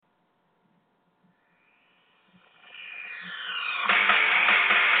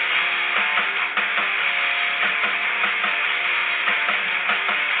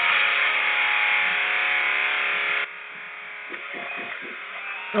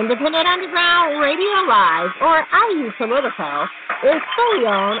Independent Underground Radio Live, or IU Politico, is fully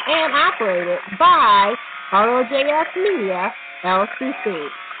owned and operated by ROJS Media, LCC.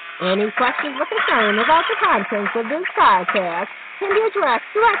 Any questions or concerns about the contents of this podcast can be addressed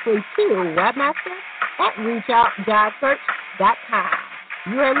directly to Webmaster at reachout.search.com.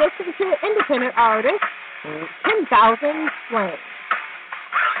 You are listening to independent artist 10,000 Flames.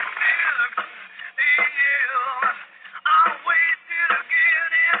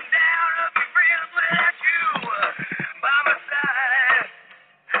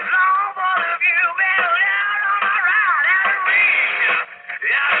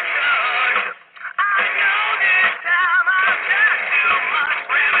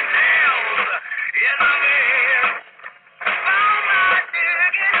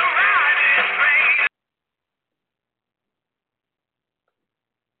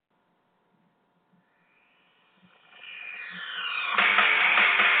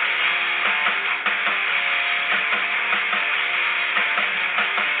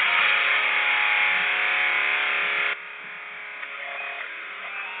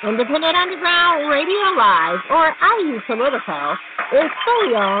 Independent Underground Radio Live, or IU Politico, is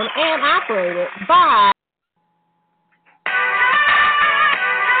fully owned and operated by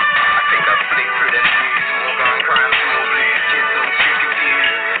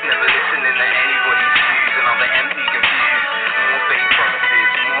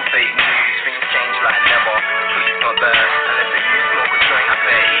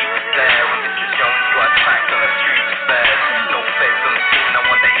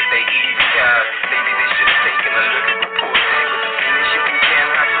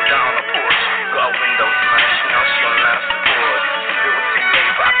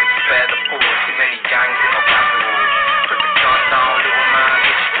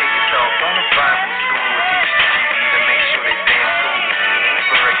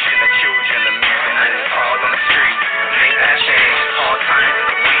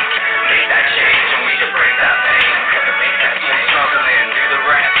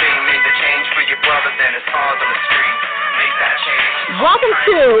Welcome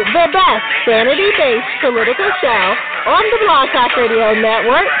to the best sanity-based political show on the Blog Talk Radio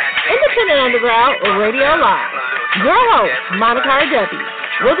Network, Independent Underground Radio Live. Your host, Monica R. W.,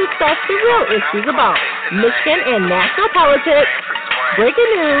 will discuss the real issues about Michigan and national politics,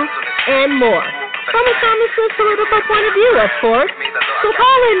 breaking news, and more. From a common sense political point of view, of course. So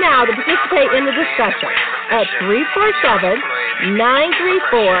call in now to participate in the discussion at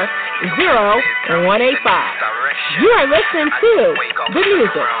 347-934-0185. You are listening to the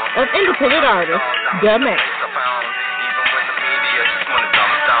music of independent artist, The Man.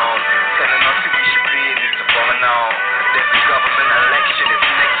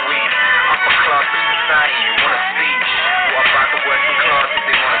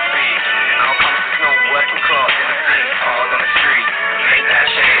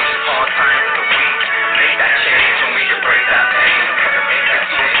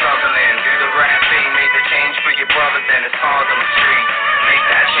 Then it's hard on the street. Make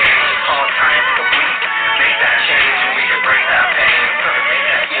that change. Hard times of the week. Make that change and we can break that pain.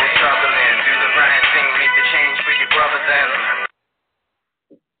 You're struggling. Do the right thing. Make the change for your brother then.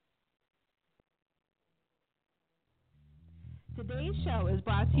 Today's show is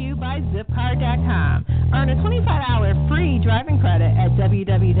brought to you by Zipcar.com. Earn a $25 free driving credit at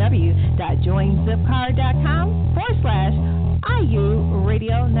www.joinzipcar.com/IU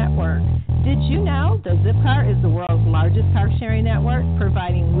Radio Network. Did you know that Zipcar is the world's largest car sharing network,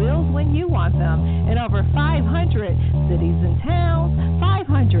 providing wheels when you want them in over 500 cities and towns, 500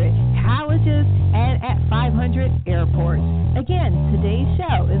 colleges, and at 500 airports? Again, today's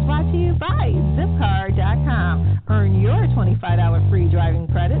show is brought to you by Zipcar.com. Earn your $25 free driving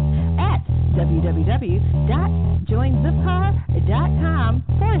credits at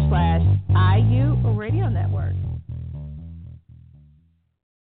www.joinzipcar.com/IU Radio Network.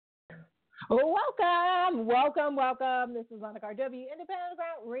 Welcome. This is Monica R. W., Independent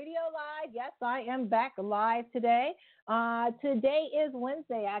Underground Radio Live. Yes, I am back live today. Today is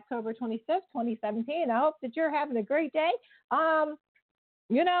Wednesday, October 25th, 2017. I hope that you're having a great day. I'll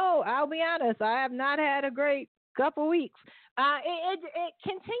be honest, I have not had a great couple weeks. It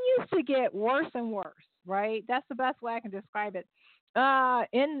continues to get worse and worse, right? That's the best way I can describe it.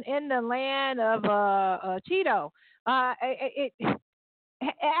 In the land of Cheeto, I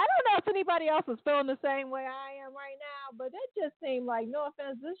don't know if anybody else is feeling the same way I am right now, but it just seemed like, no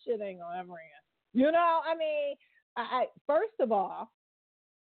offense, this shit ain't gonna ever end. First of all,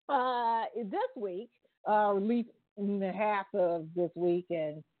 this week, at least half of this week,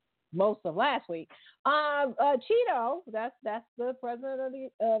 and most of last week. Cheeto, that's the president of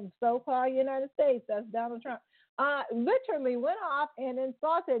the so-called United States. That's Donald Trump. Literally went off and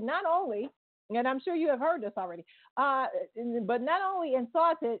insulted not only, and I'm sure you have heard this already, but not only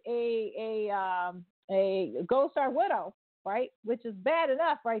insulted a Gold Star widow, right, which is bad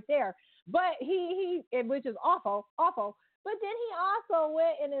enough right there, but he which is awful. But then he also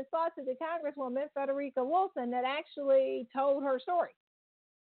went and insulted the Congresswoman Frederica Wilson that actually told her story,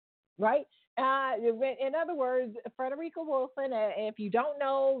 right? In other words, Frederica Wilson, if you don't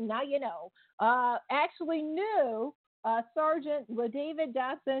know, now you know, actually knew Sergeant LaDavid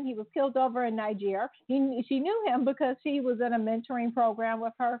Johnson. He was killed over in Nigeria. She knew him because she was in a mentoring program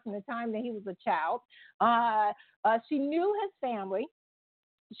with her from the time that he was a child. She knew his family.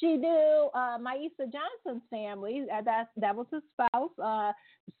 She knew Maisa Johnson's family. That was his spouse.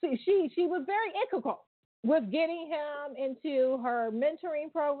 She was very integral with getting him into her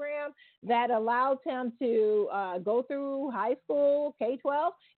mentoring program that allowed him to go through high school, K-12,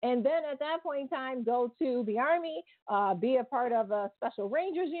 and then at that point in time go to the Army, be a part of a Special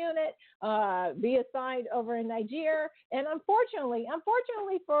Rangers unit, be assigned over in Nigeria. And unfortunately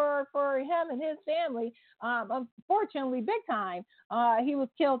for him and his family, unfortunately big time, he was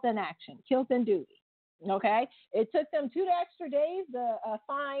killed in action, killed in duty. Okay, it took them 2 extra days to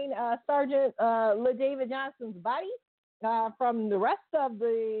find Sergeant LaDavid Johnson's body from the rest of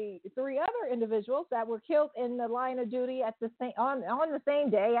the 3 other individuals that were killed in the line of duty at the same on the same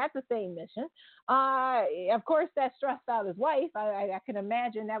day at the same mission. Of course, that stressed out his wife. I can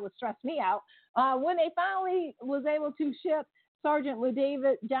imagine that would stress me out. When they finally was able to ship Sergeant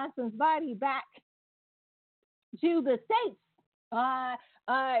LaDavid Johnson's body back to the States.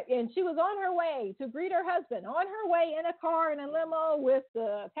 And she was on her way to greet her husband, on her way in a car in a limo with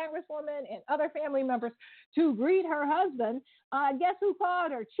the Congresswoman and other family members to greet her husband. Guess who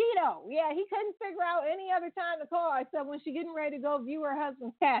called her? Cheeto. Yeah, he couldn't figure out any other time to call except when she getting ready to go view her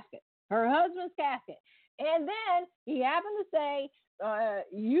husband's casket. And then he happened to say,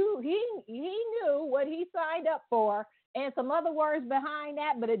 he knew what he signed up for and some other words behind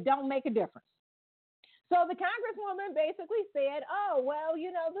that, but it don't make a difference. So the Congresswoman basically said, oh, well,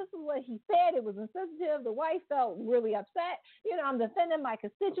 this is what he said. It was insensitive. The wife felt really upset. I'm defending my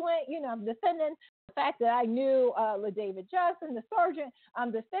constituent. I'm defending the fact that I knew LaDavid Johnson, the sergeant.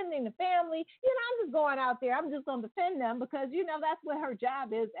 I'm defending the family. I'm just going out there. I'm just going to defend them because, that's what her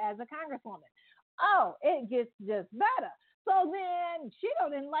job is as a Congresswoman. Oh, it gets just better. So then Cheeto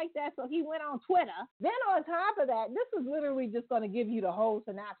didn't like that, so he went on Twitter. Then on top of that, this is literally just going to give you the whole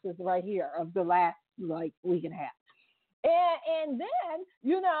synopsis right here of the last week and a half. And then,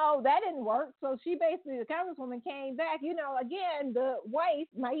 that didn't work. So she basically, the Congresswoman came back. Again, the wife,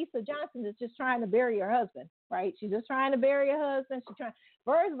 Maisa Johnson, is just trying to bury her husband, right? She's just trying to bury her husband.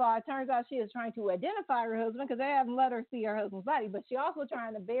 First of all, it turns out she is trying to identify her husband because they haven't let her see her husband's body, but she also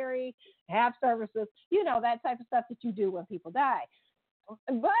trying to bury, have services, that type of stuff that you do when people die.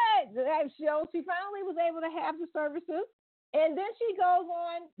 But she finally was able to have the services. And then she goes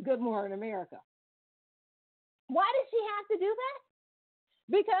on Good Morning America. Why did she have to do that?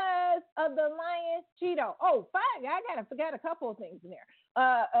 Because of the Lion Cheeto. Oh, fine. I forgot a couple of things in there.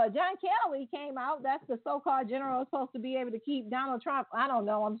 John Kelly came out. That's the so-called general supposed to be able to keep Donald Trump, I don't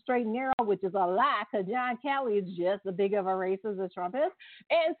know, on the straight and narrow, which is a lie because John Kelly is just as big of a racist as Trump is.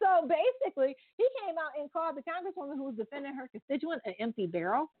 And so basically, he came out and called the Congresswoman who was defending her constituent an empty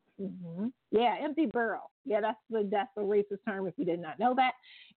barrel. Mm-hmm. Yeah, empty barrel. Yeah, that's the racist term if you did not know that.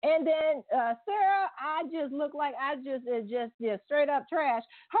 And then Sarah, I just look like just straight up trash.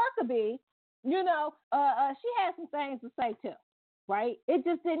 Huckabee, she had some things to say too, right? It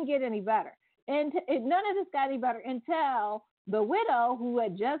just didn't get any better, and none of this got any better until the widow who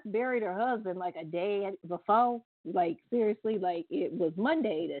had just buried her husband like a day before. Like seriously, like it was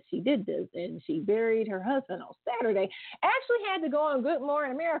Monday that she did this, and she buried her husband on Saturday. Actually had to go on Good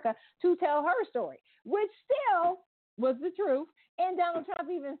Morning America to tell her story, which still was the truth. And Donald Trump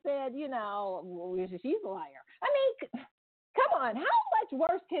even said, she's a liar. I mean, come on, how much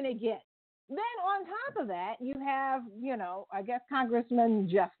worse can it get? Then on top of that, you have, I guess Congressman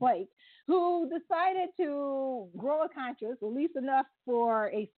Jeff Flake, who decided to grow a conscience, at least enough for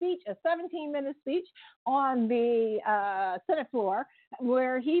a speech, a 17-minute speech on the Senate floor,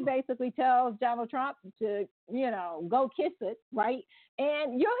 where he basically tells Donald Trump to, go kiss it, right?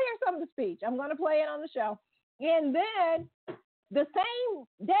 And you'll hear some of the speech. I'm going to play it on the show. And then the same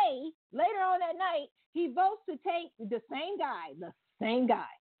day, later on that night, he votes to take the same guy,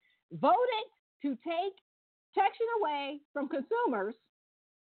 voted to take protection away from consumers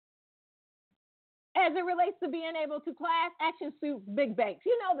as it relates to being able to class action suit big banks.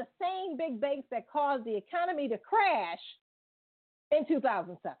 You know, the same big banks that caused the economy to crash in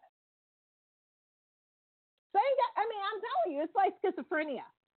 2007. So I mean, I'm telling you, it's like schizophrenia.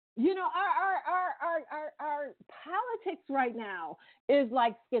 You know, our politics right now is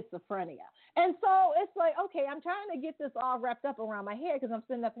like schizophrenia. And so it's like, okay, I'm trying to get this all wrapped up around my head because I'm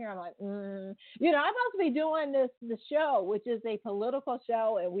sitting up here, I'm like, you know, I'm supposed to be doing this show, which is a political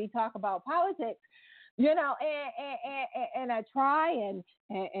show, and we talk about politics, you know, and I try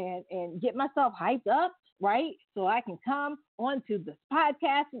and get myself hyped up, right? So I can come onto this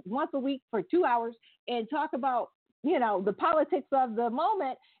podcast once a week for 2 hours and talk about, you know, the politics of the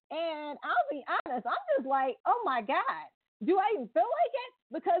moment. And I'll be honest, I'm just like, oh my God, do I even feel like it?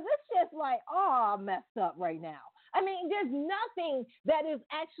 Because it's just like, oh, messed up right now. I mean, there's nothing that is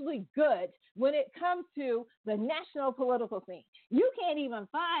actually good when it comes to the national political scene. You can't even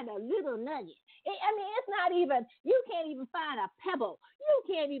find a little nugget. I mean, it's not even, you can't even find a pebble.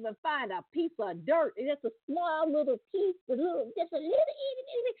 You can't even find a piece of dirt. It's a small little piece, just a little,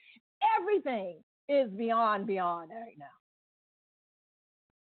 everything is beyond right now.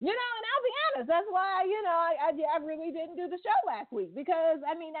 You know, and I'll be honest, that's why, you know, I really didn't do the show last week because,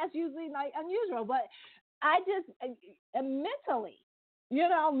 I mean, that's usually like unusual. But I just mentally, you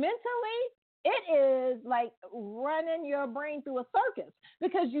know, it is like running your brain through a circus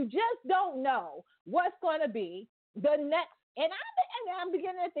because you just don't know what's going to be the next. And I'm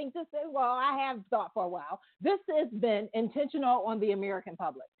beginning to think this is, well, I have thought for a while, this has been intentional on the American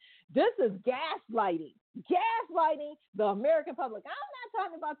public. This is gaslighting the American public. I'm not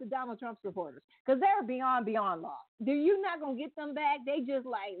talking about the Donald Trump supporters because they're beyond law. You're not going to get them back. They just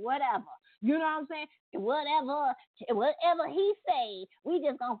like, whatever. You know what I'm saying? Whatever he say, we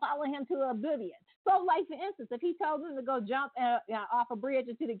just going to follow him to oblivion. So, like, for instance, if he told them to go jump off a bridge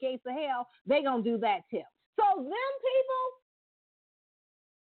into the gates of hell, they going to do that too. So, them people,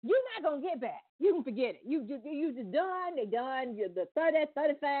 you're not going to get back. You can forget it. You just done. They done. You're the 30,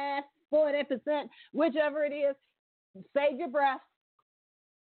 35, 40%, whichever it is, save your breath.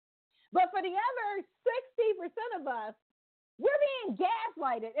 But for the other 60% of us, we're being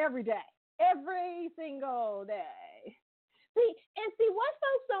gaslighted every day, every single day. See, what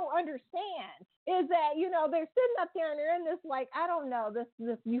folks don't understand is that, you know, they're sitting up there and they're in this, like, I don't know,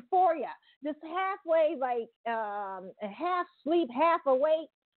 this euphoria, this halfway, like, half sleep, half awake,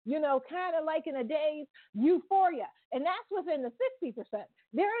 you know, kind of like in a day's euphoria. And that's within the 60%.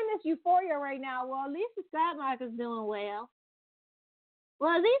 They're in this euphoria right now. Well, at least the stock market's doing well.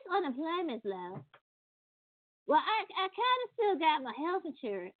 Well, at least unemployment's low. Well, I kind of still got my health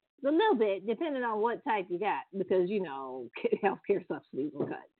insurance. A little bit, depending on what type you got, because, you know, healthcare subsidies were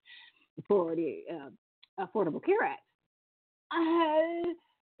cut for the Affordable Care Act.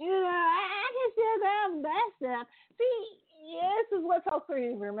 You know, I can still grab that stuff. See, this is what folks need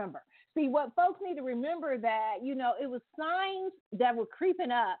to remember. See, what folks need to remember that, you know, it was signs that were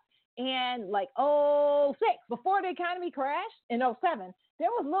creeping up in like 06, before the economy crashed in 07, there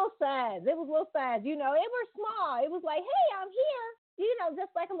was little signs. You know, it was small. It was like, hey, I'm here. You know,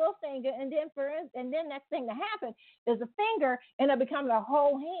 just like a little finger, and then next thing that happened is a finger ended up becoming a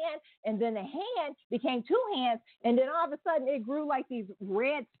whole hand, and then the hand became two hands, and then all of a sudden it grew like these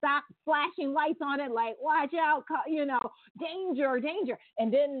red stop flashing lights on it, like watch out, you know, danger,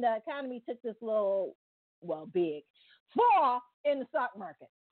 and then the economy took this little, well, big fall in the stock market.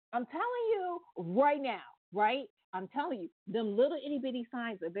 I'm telling you right now, right? I'm telling you, them little itty bitty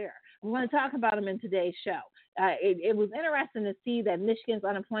signs are there. I'm going to talk about them in today's show. It was interesting to see that Michigan's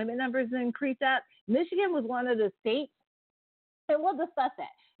unemployment numbers increased up. Michigan was one of the states, and we'll discuss that.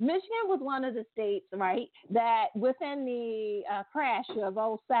 Michigan was one of the states, right, that within the crash of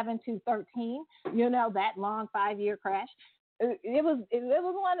 07 to 13, you know, that long 5-year crash, it was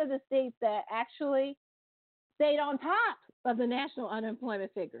one of the states that actually stayed on top of the national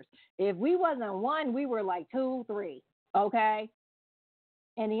unemployment figures. If we wasn't 1, we were like 2, 3, okay?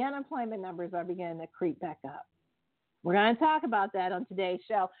 And the unemployment numbers are beginning to creep back up. We're going to talk about that on today's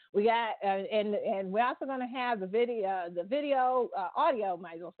show. We got, and we're also going to have the video, audio,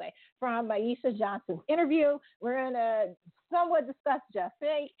 might as well say, from Aisha Johnson's interview. We're going to somewhat discuss just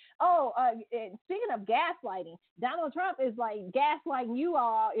fake. And speaking of gaslighting, Donald Trump is like gaslighting you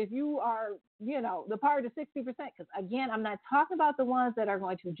all if you are, you know, the part of the 60%. Because again, I'm not talking about the ones that are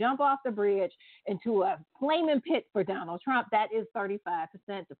going to jump off the bridge into a flaming pit for Donald Trump. That is 35%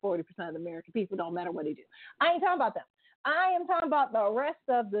 to 40% of the American people, don't matter what they do. I ain't talking about them. I am talking about the rest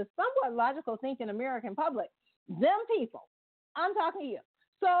of the somewhat logical thinking American public. Them people. I'm talking to you.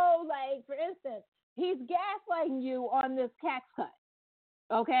 So, like, for instance, he's gaslighting you on this tax cut.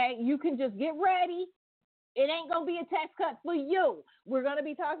 Okay, you can just get ready. It ain't going to be a tax cut for you. We're going to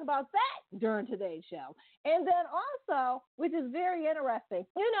be talking about that during today's show. And then also, which is very interesting,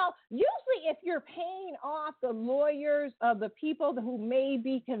 usually if you're paying off the lawyers of the people who may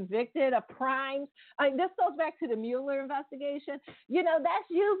be convicted of crimes, this goes back to the Mueller investigation, that's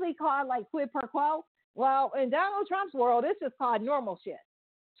usually called like quid pro quo. Well, in Donald Trump's world, it's just called normal shit.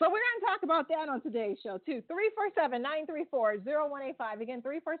 So we're going to talk about that on today's show, too. 347-934-0185. Again,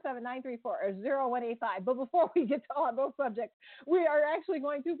 347-934-0185. But before we get to all those subjects, we are actually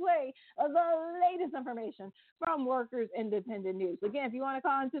going to play the latest information from Workers Independent News. Again, if you want to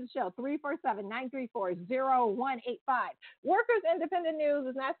call into the show, 347-934-0185. Workers Independent News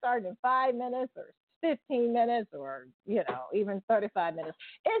is not starting in 5 minutes or 15 minutes or, even 35 minutes.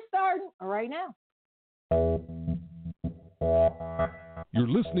 It's starting right now. You're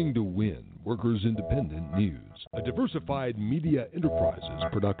listening to WIN, Workers Independent News, a diversified media enterprises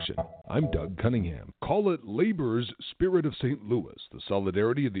production. I'm Doug Cunningham. Call it Labor's Spirit of St. Louis. The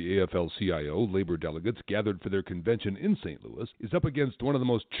solidarity of the AFL-CIO labor delegates gathered for their convention in St. Louis is up against one of the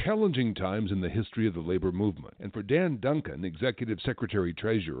most challenging times in the history of the labor movement. And for Dan Duncan, Executive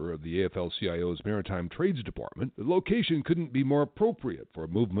Secretary-Treasurer of the AFL-CIO's Maritime Trades Department, the location couldn't be more appropriate for a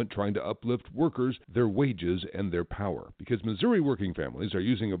movement trying to uplift workers, their wages, and their power. Because Missouri working families are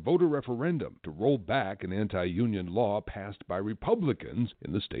using a voter referendum to roll back an anti-union law passed by Republicans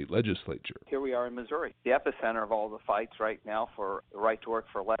in the state legislature. Here we are in Missouri, the epicenter of all the fights right now for the right to work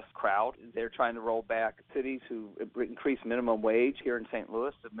for less crowd. They're trying to roll back cities who increase minimum wage. Here in St.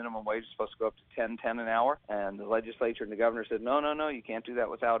 Louis, the minimum wage is supposed to go up to $10 an hour, and the legislature and the governor said, no, you can't do that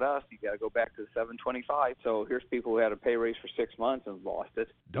without us. You got to go back to the $7.25. So here's people who had a pay raise for 6 months and lost it.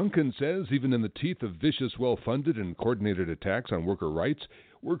 Duncan says even in the teeth of vicious, well-funded and coordinated attacks on worker rights,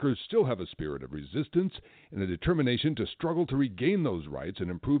 workers still have a spirit of resistance and a determination to struggle to regain those rights and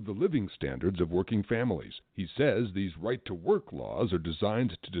improve the living standards of working families. He says these right-to-work laws are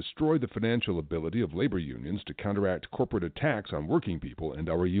designed to destroy the financial ability of labor unions to counteract corporate attacks on working people and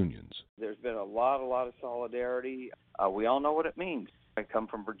our unions. There's been a lot of solidarity. We all know what it means. I come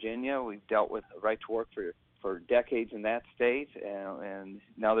from Virginia. We've dealt with right-to-work for decades in that state, and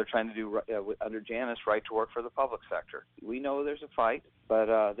now they're trying to do, under Janus, right to work for the public sector. We know there's a fight,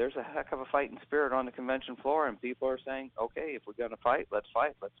 but there's a heck of a fighting spirit on the convention floor, and people are saying, okay, if we're going to fight. Let's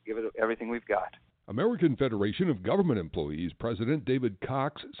give it everything we've got. American Federation of Government Employees President David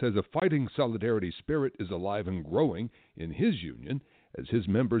Cox says a fighting solidarity spirit is alive and growing in his union as his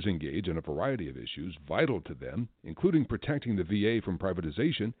members engage in a variety of issues vital to them, including protecting the VA from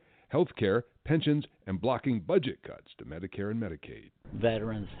privatization, health care, pensions, and blocking budget cuts to Medicare and Medicaid.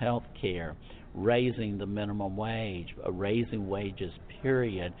 Veterans health care, raising the minimum wage, raising wages,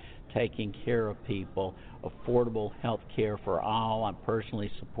 period, taking care of people, affordable health care for all. I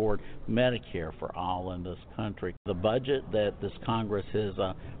personally support Medicare for all in this country. The budget that this Congress is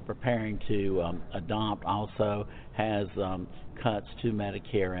preparing to adopt also has cuts to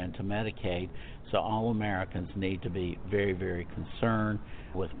Medicare and to Medicaid. So all Americans need to be very, very concerned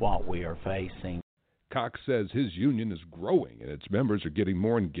with what we are facing. Cox says his union is growing and its members are getting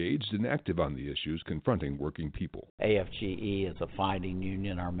more engaged and active on the issues confronting working people. AFGE is a fighting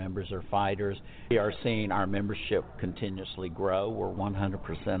union. Our members are fighters. We are seeing our membership continuously grow. We're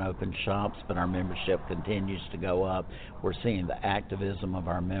 100% open shops, but our membership continues to go up. We're seeing the activism of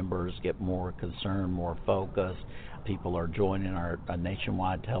our members get more concerned, more focused. People are joining our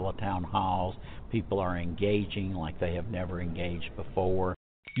nationwide teletown halls. People are engaging like they have never engaged before.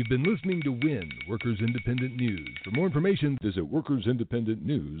 You've been listening to WIN, Workers Independent News. For more information, visit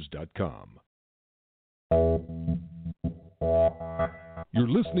workersindependentnews.com. You're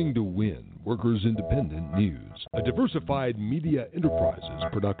listening to WIN, Workers Independent News, a diversified media enterprises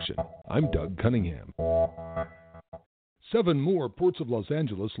production. I'm Doug Cunningham. 7 more Ports of Los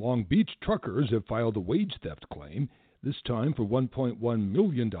Angeles Long Beach truckers have filed a wage theft claim, this time for $1.1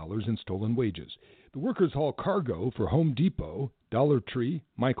 million in stolen wages. The workers haul cargo for Home Depot, Dollar Tree,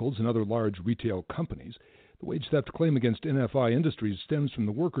 Michaels, and other large retail companies. The wage theft claim against NFI Industries stems from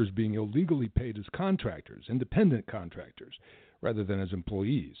the workers being illegally paid as contractors, independent contractors, rather than as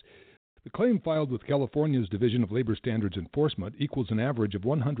employees. The claim filed with California's Division of Labor Standards Enforcement equals an average of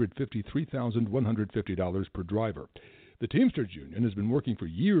 $153,150 per driver. The Teamsters Union has been working for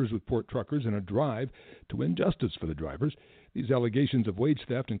years with port truckers in a drive to win justice for the drivers. These allegations of wage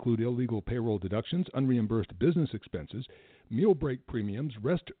theft include illegal payroll deductions, unreimbursed business expenses, meal break premiums,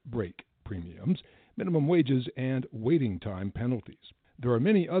 rest break premiums, minimum wages, and waiting time penalties. There are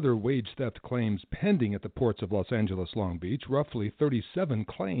many other wage theft claims pending at the ports of Los Angeles, Long Beach, roughly 37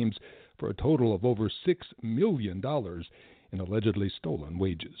 claims for a total of over $6 million in allegedly stolen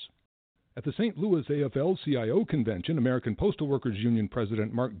wages. At the St. Louis AFL-CIO convention, American Postal Workers Union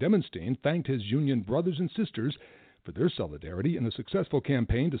President Mark Demonstein thanked his union brothers and sisters for their solidarity in a successful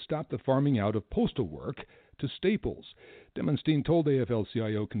campaign to stop the farming out of postal work to Staples. Demonstein told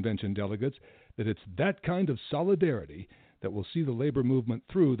AFL-CIO convention delegates that it's that kind of solidarity that will see the labor movement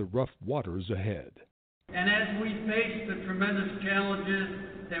through the rough waters ahead. And as we face the tremendous challenges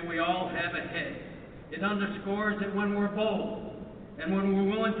that we all have ahead, it underscores that when we're bold, and when we're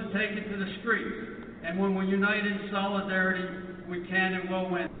willing to take it to the streets, and when we unite in solidarity, we can and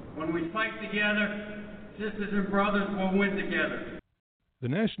will win. When we fight together, sisters and brothers will win together. The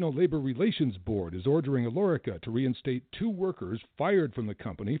National Labor Relations Board is ordering Alorica to reinstate 2 workers fired from the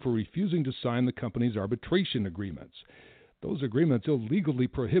company for refusing to sign the company's arbitration agreements. Those agreements illegally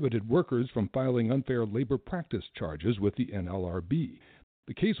prohibited workers from filing unfair labor practice charges with the NLRB.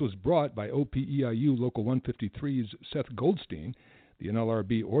 The case was brought by OPEIU Local 153's Seth Goldstein. The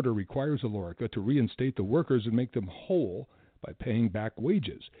NLRB order requires Alorica to reinstate the workers and make them whole by paying back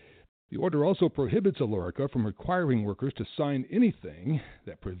wages. The order also prohibits Alorica from requiring workers to sign anything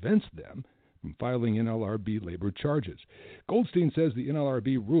that prevents them from filing NLRB labor charges. Goldstein says the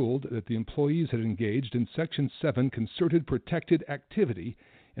NLRB ruled that the employees had engaged in Section 7 concerted protected activity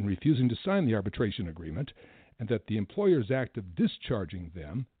in refusing to sign the arbitration agreement, and that the employer's act of discharging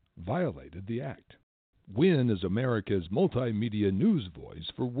them violated the act. WIN is America's multimedia news voice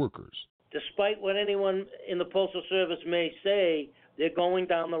for workers. Despite what anyone in the Postal Service may say, they're going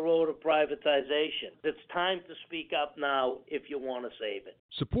down the road of privatization. It's time to speak up now if you want to save it.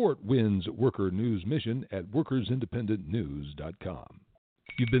 Support WIN's worker news mission at workersindependentnews.com.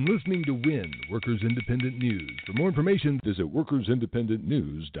 You've been listening to WIN, Workers Independent News. For more information, visit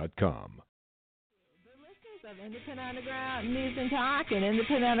workersindependentnews.com. Of Independent Underground News and Talk and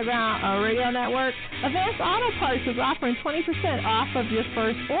Independent Underground Radio Network, Advance Auto Parts is offering 20% off of your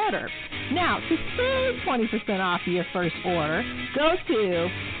first order. Now, to save 20% off your first order, go to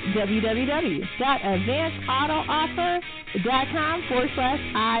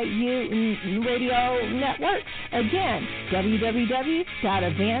www.advanceautooffer.com/IU Radio Network. Again,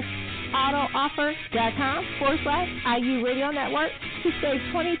 www.advanceautooffer.com/IU Radio Network to save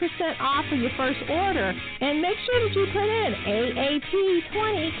 20% off of your first order. And make sure that you put in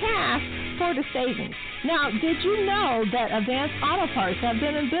AAT20 cash for the savings. Now, did you know that Advanced Auto Parts have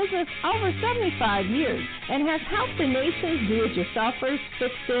been in business over 75 years and has helped the nation's do-it-yourselfers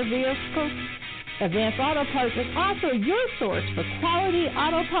fix their vehicles? Advanced Auto Parts is also your source for quality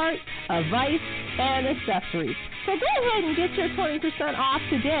auto parts, advice, and accessories. So go ahead and get your 20% off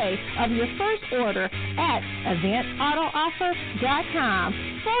today of your first order at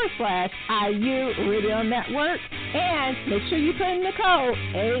advanceautooffer.com/IU Radio Network. And make sure you put in the code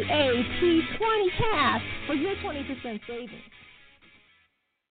AAT20 cash for your 20% savings.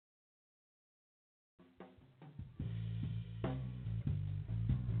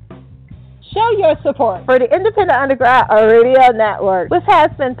 Show your support for the Independent Underground Radio Network, which has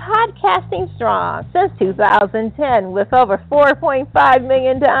been podcasting strong since 2010 with over 4.5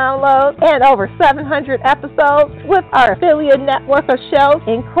 million downloads and over 700 episodes with our affiliate network of shows,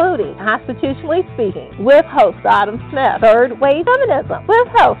 including Constitutionally Speaking with host Adam Smith, Third Wave Feminism with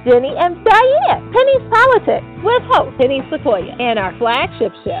host Jenny M. Diane, Penny's Politics with host Penny Sequoia, and our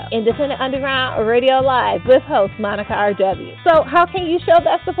flagship show, Independent Underground Radio Live with host Monica R.W. So how can you show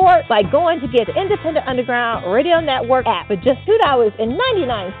that support? By going to get the Independent Underground Radio Network app for just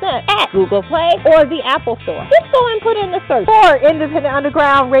 $2.99 at Google Play or the Apple Store. Just go and put in the search for Independent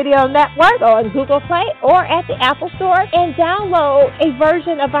Underground Radio Network on Google Play or at the Apple Store and download a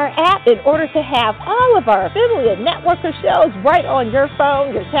version of our app in order to have all of our affiliate network of shows right on your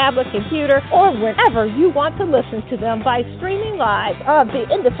phone, your tablet, computer, or whenever you want to listen to them by streaming live of the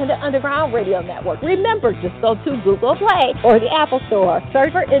Independent Underground Radio Network. Remember, just go to Google Play or the Apple Store,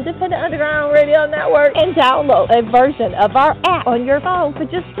 search for Independent Underground Radio Network, and download a version of our app on your phone for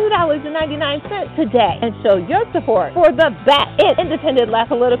just $2.99 today, and show your support for the best in independent left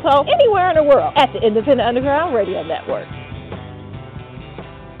political anywhere in the world at the Independent Underground Radio Network.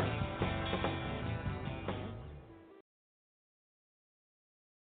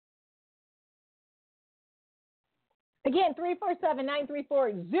 Again,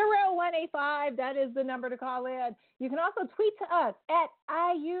 347-934-0185. That is the number to call in. You can also tweet to us at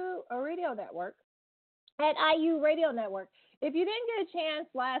IU Radio Network, at IU Radio Network. If you didn't get a chance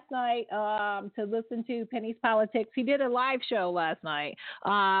last night to listen to Penny's Politics, he did a live show last night,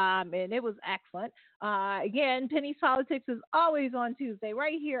 and it was excellent. Again, Penny's Politics is always on Tuesday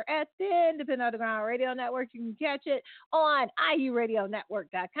right here at the Independent Underground Radio Network. You can catch it on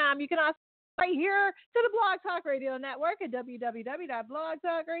IURadionetwork.com. You can also right here to the Blog Talk Radio Network at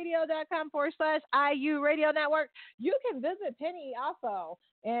www.blogtalkradio.com/IU Radio Network. You can visit Penny also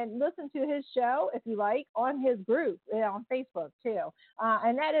and listen to his show, if you like, on his group on Facebook, too.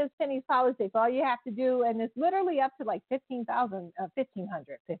 And that is Penny's Politics. All you have to do, and it's literally up to like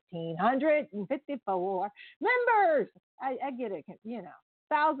 1,554 members. I get it,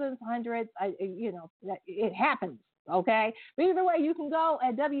 thousands, hundreds, it happens. Okay. But either way, you can go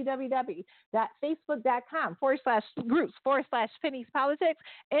at www.facebook.com/groups/Penny's Politics.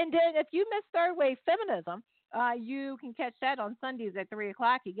 And then if you miss Third Wave Feminism, you can catch that on Sundays at 3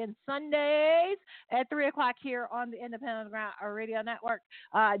 o'clock. Again, Sundays at 3 o'clock here on the Independent Radio Network.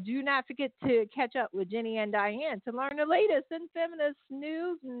 Do not forget to catch up with Jenny and Diane to learn the latest in feminist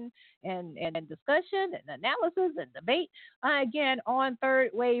news and discussion and analysis and debate. Again, on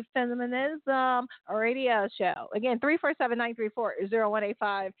Third Wave Feminism Radio Show. Again,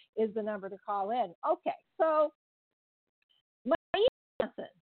 347-934-0185 is the number to call in. Okay, so Maia Johnson.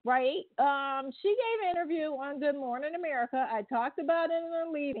 Right? She gave an interview on Good Morning America. I talked about it in the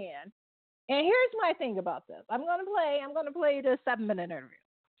lead-in. And here's my thing about this. I'm going to play this 7-minute interview.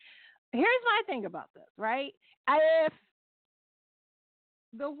 Here's my thing about this, right? If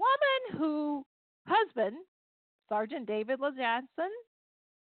the woman who husband, Sergeant David LaJohnson,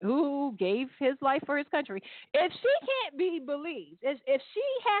 who gave his life for his country, if she can't be believed,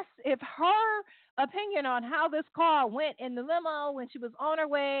 if her opinion on how this car went in the limo when she was on her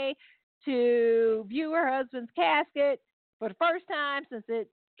way to view her husband's casket for the first time since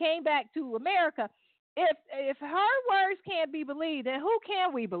it came back to America, if her words can't be believed, then who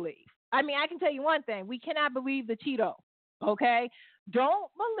can we believe? I mean, I can tell you one thing. We cannot believe the Cheeto, okay?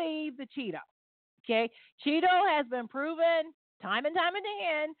 Don't believe the Cheeto, okay? Cheeto has been proven time and time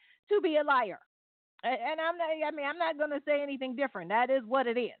again to be a liar. And I'm not going to say anything different. That is what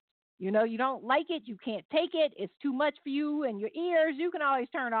it is. You don't like it. You can't take it. It's too much for you and your ears. You can always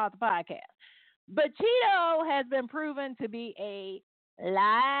turn off the podcast. But Cheeto has been proven to be a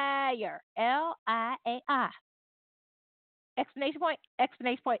liar. L-I-A-I. Exclamation point,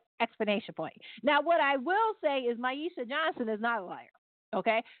 exclamation point, exclamation point. Now, what I will say is Maia Johnson is not a liar.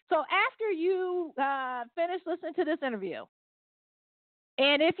 Okay? So after you finish listening to this interview,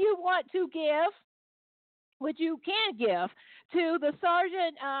 and if you want to give, which you can give, to the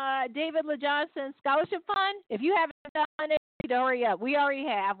Sergeant David LaJohnson Scholarship Fund, if you haven't done it, hurry up. We already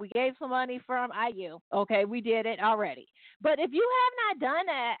have. We gave some money from IU. Okay, we did it already. But if you have not done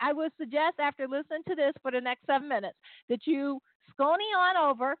that, I would suggest after listening to this for the next 7 minutes that you scooty on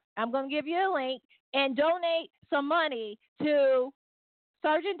over. I'm going to give you a link and donate some money to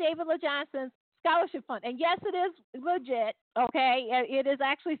Sergeant David LaJohnson's Scholarship Fund. And yes, it is legit, okay? It is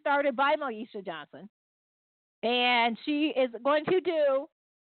actually started by Maia Johnson. And she is going to do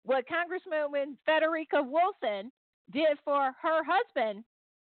what Congresswoman Frederica Wilson did for her husband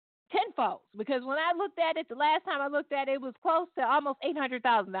tenfold. Because when I looked at it, the last time I looked at it, it was close to almost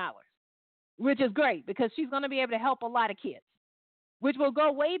 $800,000, which is great because she's going to be able to help a lot of kids, which will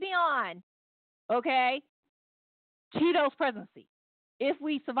go way beyond, okay, Cheeto's presidency if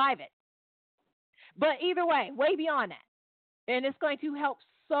we survive it. But either way, way beyond that. And it's going to help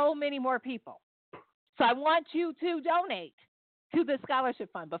so many more people. So I want you to donate to the Scholarship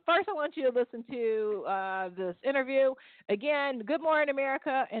Fund. But first I want you to listen to this interview. Again, Good Morning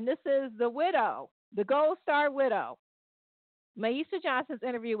America, and this is the widow, the Gold Star widow, Maia Johnson's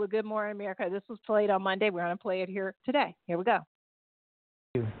interview with Good Morning America. This was played on Monday. We're going to play it here today. Here we go.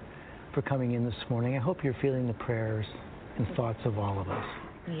 Thank you for coming in this morning. I hope you're feeling the prayers and thoughts of all of us.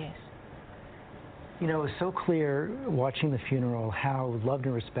 Yes. You know, it was so clear watching the funeral how loved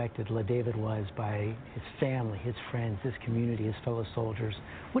and respected LaDavid was by his family, his friends, his community, his fellow soldiers.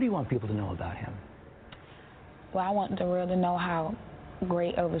 What do you want people to know about him? Well, I want the world to know how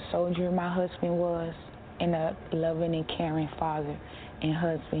great of a soldier my husband was and a loving and caring father and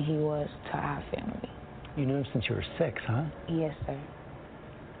husband he was to our family. You knew him since you were 6, huh? Yes, sir.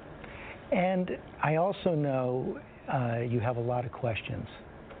 And I also know you have a lot of questions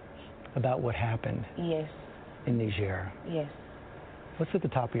about what happened. Yes. In Niger. Yes. What's at the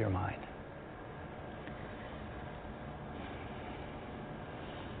top of your mind?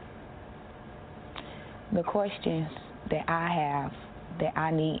 The questions that I have that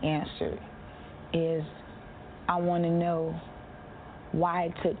I need answered is I want to know why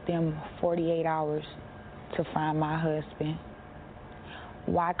it took them 48 hours to find my husband.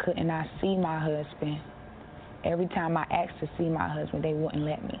 Why couldn't I see my husband? Every time I asked to see my husband, they wouldn't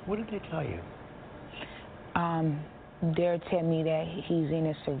let me. What did they tell you? They'll tell me that he's in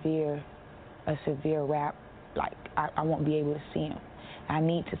a severe rap, like I won't be able to see him. I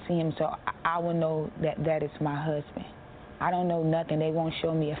need to see him so I will know that that is my husband. I don't know nothing. They won't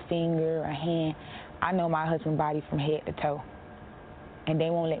show me a finger, a hand. I know my husband's body from head to toe, and they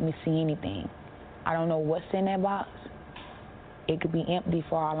won't let me see anything. I don't know what's in that box. It could be empty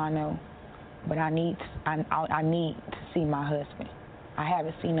for all I know, but I need to see my husband. I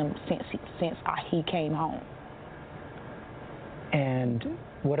haven't seen him since he came home. And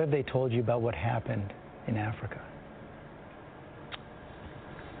what have they told you about what happened in Africa?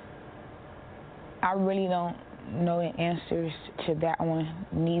 I really don't know the answers to that one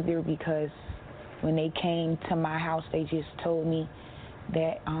neither, because when they came to my house, they just told me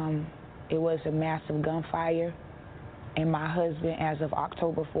that it was a massive gunfire, and my husband, as of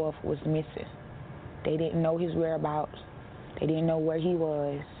October 4th, was missing. They didn't know his whereabouts. They didn't know where he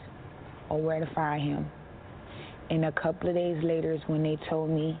was or where to find him. And a couple of days later is when they told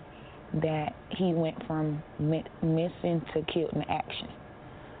me that he went from missing to killed in action.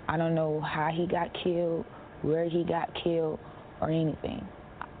 I don't know how he got killed, where he got killed, or anything.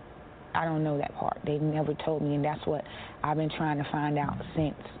 I don't know that part. They never told me, and that's what I've been trying to find out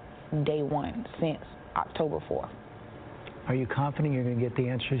since day one, since October 4th. Are you confident you're going to get the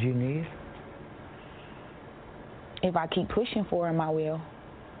answers you need? If I keep pushing for him, I will.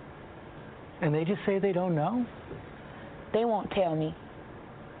 And they just say they don't know? They won't tell me.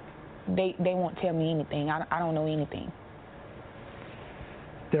 They won't tell me anything. I don't know anything.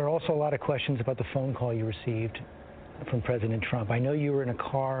 There are also a lot of questions about the phone call you received from President Trump. I know you were in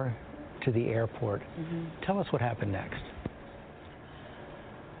a car to the airport. Mm-hmm. Tell us what happened next.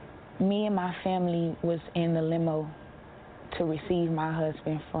 Me and my family was in the limo to receive my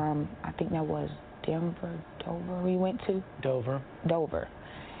husband from, I think that was Denver, Dover we went to? Dover.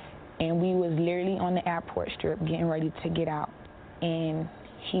 And we was literally on the airport strip getting ready to get out. And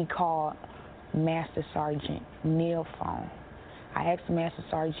he called Master Sergeant Neil's phone. I asked Master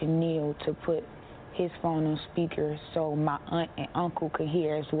Sergeant Neil to put his phone on speaker so my aunt and uncle could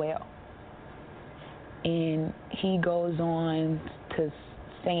hear as well. And he goes on to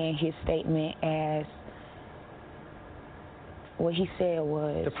saying his statement as what he said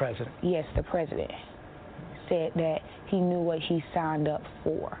was... The president. Yes, the president said that he knew what he signed up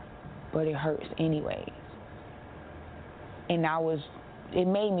for, but it hurts anyways. And it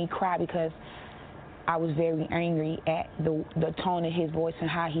made me cry because I was very angry at the tone of his voice and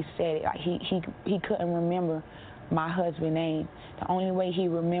how he said it. Like he couldn't remember my husband's name. The only way he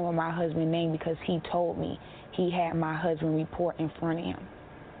remembered my husband's name because he told me he had my husband report in front of him.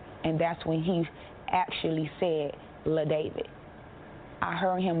 And that's when he actually said LaDavid. I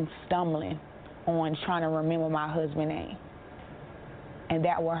heard him stumbling on trying to remember my husband's name. And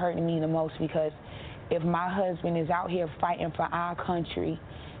that what hurt me the most, because if my husband is out here fighting for our country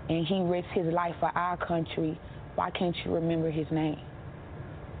and he risks his life for our country, why can't you remember his name?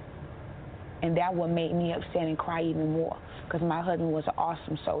 And that would make me upset and cry even more, because my husband was an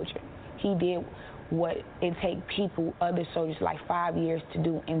awesome soldier. He did what it takes people, other soldiers, like 5 years to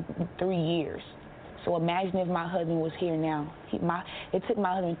do in 3 years. So imagine if my husband was here now. It took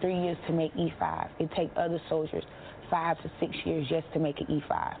my husband 3 years to make E5. It takes other soldiers 5 to 6 years just to make an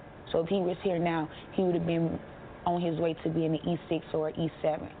E5. So if he was here now, he would have been on his way to being an E6 or an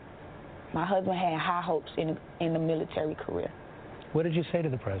E7. My husband had high hopes in the military career. What did you say to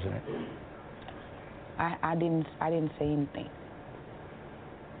the president? I didn't say anything.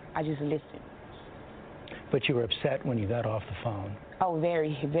 I just listened. But you were upset when you got off the phone. Oh,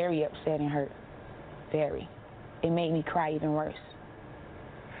 very, very upset and hurt. Very. It made me cry even worse.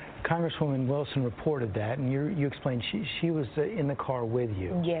 Congresswoman Wilson reported that, and you explained she was in the car with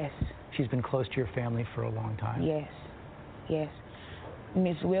you. Yes. She's been close to your family for a long time. Yes.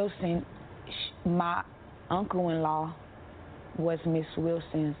 Miss Wilson, my uncle-in-law was Miss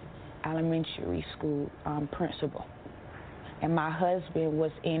Wilson's elementary school principal. And my husband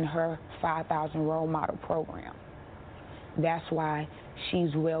was in her 5,000 role model program. That's why she's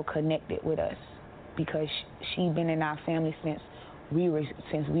well connected with us, because she's been in our family since we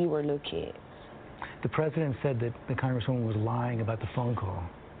were little kids. The president said that the Congresswoman was lying about the phone call.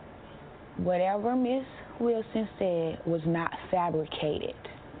 Whatever Miss Wilson said was not fabricated.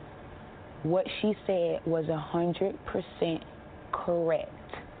 What she said was 100% correct.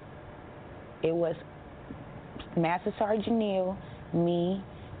 It was Master Sergeant Neil, me,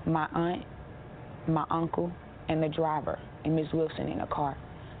 my aunt, my uncle, and the driver, and Miss Wilson in the car.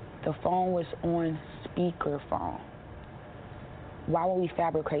 The phone was on speakerphone. Why would we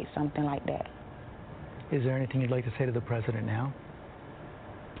fabricate something like that? Is there anything you'd like to say to the president now?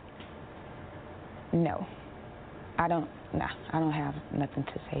 No. I don't have nothing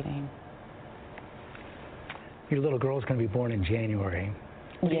to say to him. Your little girl's going to be born in January.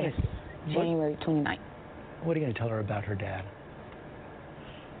 Yes, January 29th. What are you going to tell her about her dad?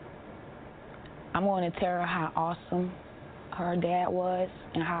 I'm going to tell her how awesome her dad was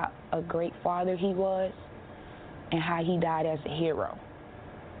and how a great father he was and how he died as a hero.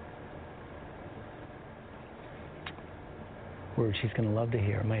 Words she's going to love to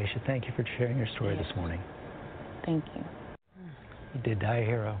hear. Maisha, thank you for sharing your story this morning. Thank you. You did die a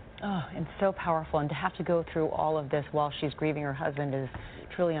hero. Oh, and so powerful. And to have to go through all of this while she's grieving her husband is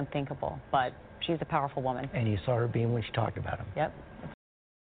truly unthinkable. But she's a powerful woman. And you saw her beam when she talked about him. Yep.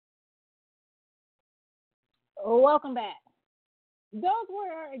 Welcome back. Those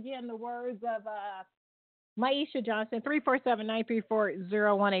were, again, the words of Maisha Johnson,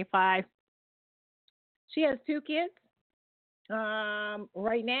 347-934-0185. She has 2 kids.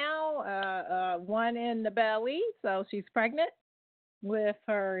 Right now, one in the belly, so she's pregnant with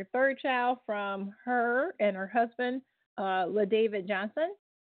her 3rd child from her and her husband, LaDavid Johnson.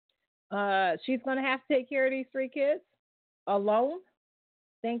 She's going to have to take care of these 3 kids alone,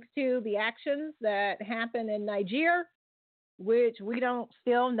 thanks to the actions that happened in Niger, which we don't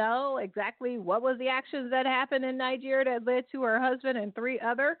still know exactly what was the actions that happened in Niger that led to her husband and 3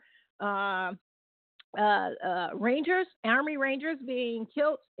 other Rangers, Army Rangers, being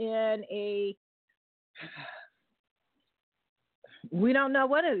killed in a, we don't know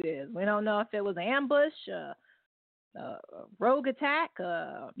what it is. We don't know if it was an ambush, a rogue attack,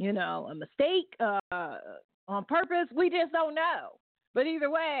 a mistake on purpose. We just don't know. But either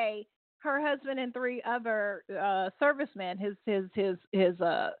way, her husband and 3 other servicemen, his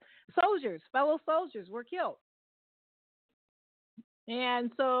soldiers, fellow soldiers, were killed.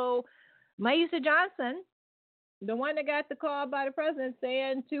 And so Maisha Johnson, the one that got the call by the president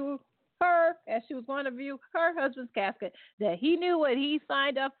saying to her, as she was going to view her husband's casket, that he knew what he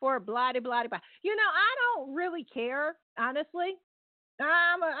signed up for, blah, blah, blah. You know, I don't really care, honestly.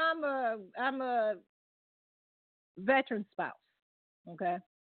 I'm a veteran spouse, okay?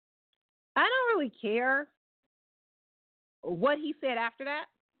 I don't really care what he said after that.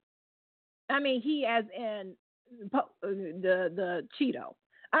 I mean, he as in the Cheeto.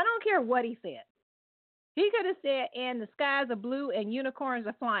 I don't care what he said. He could have said, and the skies are blue and unicorns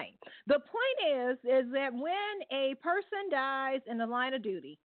are flying. The point is that when a person dies in the line of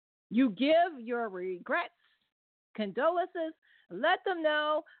duty, you give your regrets, condolences, let them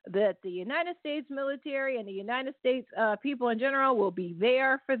know that the United States military and the United States people in general will be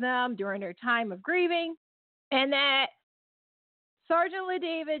there for them during their time of grieving, and that Sergeant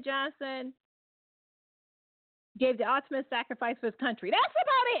LaDavid Johnson gave the ultimate sacrifice for his country. That's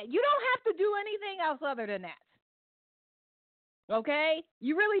about it. You don't have to do anything else other than that. Okay?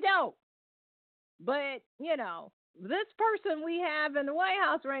 You really don't. But, this person we have in the White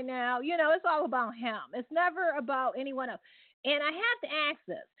House right now, it's all about him. It's never about anyone else. And I have to ask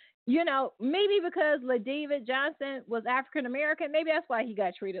this. Maybe because LaDavid Johnson was African American, maybe that's why he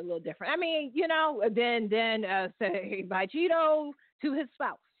got treated a little different. I mean, than say by Cheeto to his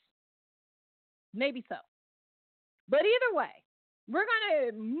spouse. Maybe so. But either way, we're going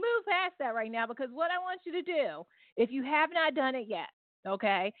to move past that right now, because what I want you to do, if you have not done it yet,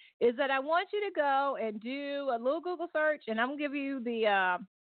 okay, is that I want you to go and do a little Google search, and I'm going to give you the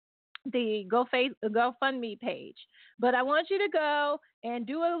GoFundMe page. But I want you to go and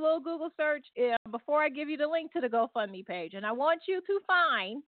do a little Google search before I give you the link to the GoFundMe page. And I want you to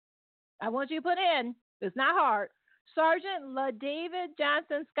put in, it's not hard, Sergeant LaDavid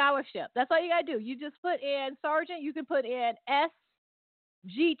Johnson Scholarship. That's all you got to do. You just put in Sergeant. You can put in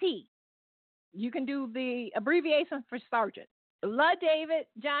SGT. You can do the abbreviation for Sergeant. LaDavid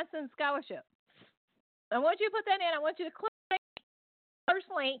Johnson Scholarship. I want you to put that in. I want you to click the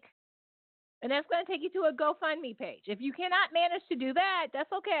first link, and that's going to take you to a GoFundMe page. If you cannot manage to do that,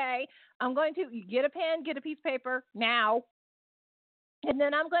 that's okay. I'm going to get a pen, get a piece of paper now, and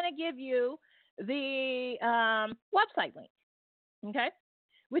then I'm going to give you the website link, okay,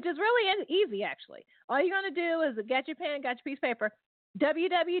 which is really easy, actually. All you're going to do is get your pen, got your piece of paper,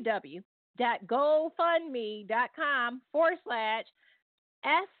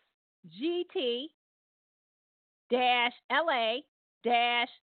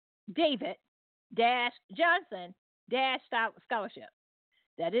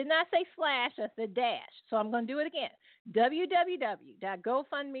 That did not say slash, I said dash. So I'm going to do it again.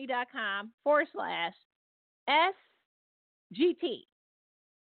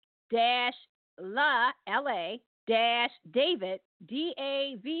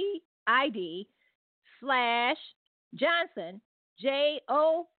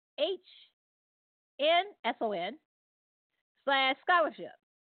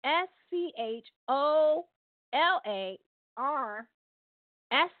 LARSHIP,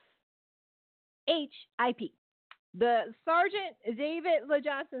 the Sergeant David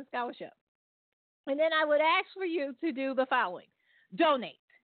LaJohnson Scholarship. And then I would ask for you to do the following. Donate.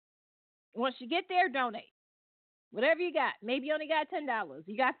 Once you get there, donate. Whatever you got. Maybe you only got $10.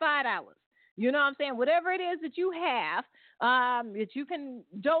 You got $5. You know what I'm saying? Whatever it is that you have that you can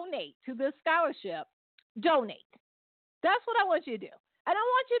donate to this scholarship, donate. That's what I want you to do. I don't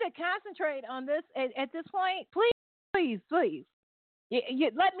want you to concentrate on this at this point. Please.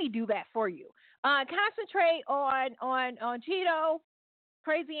 Let me do that for you. Concentrate on Cheeto,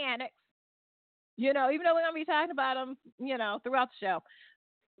 Crazy Annex. You know, even though we're going to be talking about them, you know, throughout the show.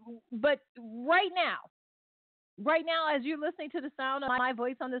 But right now, as you're listening to the sound of my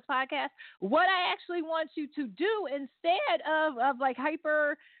voice on this podcast, what I actually want you to do instead of like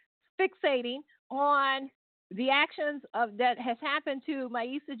hyper fixating on the actions that has happened to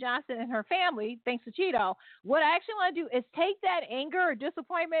Maisha Johnson and her family, thanks to Cheeto, what I actually want to do is take that anger or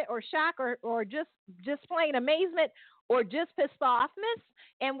disappointment or shock or just plain amazement or just pissed offness,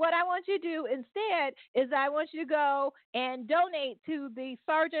 and what I want you to do instead is I want you to go and donate to the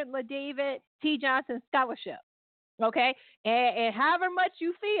Sergeant LaDavid T. Johnson Scholarship. Okay, and however much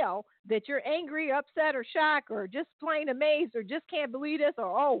you feel that you're angry, upset, or shocked, or just plain amazed, or just can't believe this,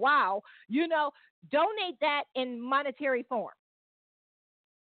 or oh wow, you know, donate that in monetary form.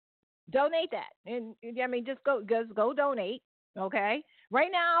 Donate that, and I mean, just go donate. Okay, right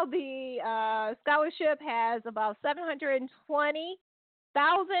now the scholarship has about $720,000.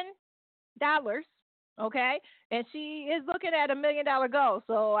 Okay, and she is looking at $1 million goal.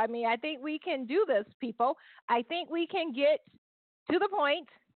 So, I mean, I think we can do this, people. I think we can get to the point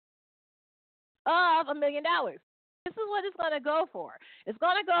of $1 million. This is what it's going to go for. It's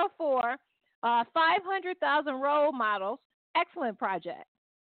going to go for 500,000 role models. Excellent project.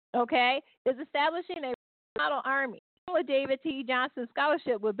 Okay, is establishing a model army. David T. Johnson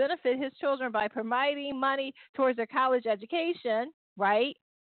Scholarship would benefit his children by providing money towards their college education, right?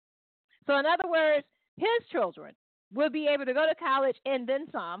 So, in other words, his children will be able to go to college and then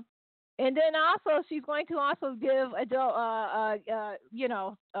some. And then also she's going to also give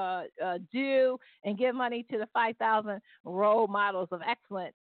due and give money to the 5,000 role models of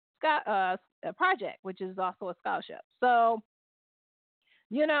excellent project, which is also a scholarship. So,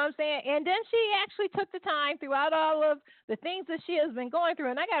 you know what I'm saying? And then she actually took the time throughout all of the things that she has been going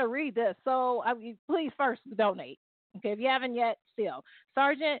through. And I got to read this. So please first donate. Okay, if you haven't yet, still.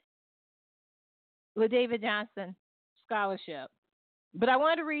 Sergeant LaDavid Johnson Scholarship. But I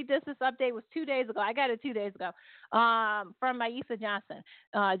wanted to read this. This update was 2 days ago. I got it 2 days ago from Maisha Johnson.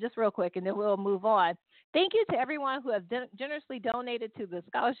 Just real quick, and then we'll move on. Thank you to everyone who has generously donated to the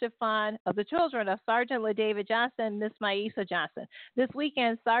scholarship fund of the children of Sergeant LaDavid Johnson and Miss Maisha Johnson. This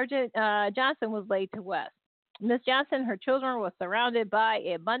weekend, Sergeant Johnson was laid to rest. Miss Johnson and her children were surrounded by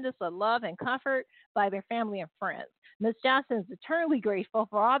an abundance of love and comfort by their family and friends. Ms. Johnson is eternally grateful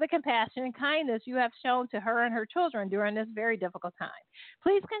for all the compassion and kindness you have shown to her and her children during this very difficult time.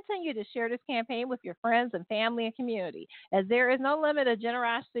 Please continue to share this campaign with your friends and family and community, as there is no limit of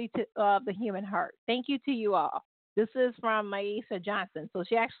generosity of the human heart. Thank you to you all. This is from Maisha Johnson. So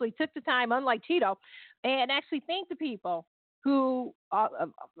she actually took the time, unlike Cheeto, and actually thanked the people who, a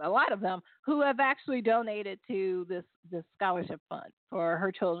lot of them, who have actually donated to this scholarship fund for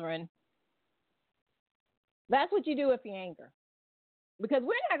her children. That's what you do with your anger, because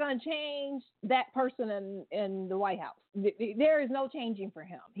we're not going to change that person in the White House. There is no changing for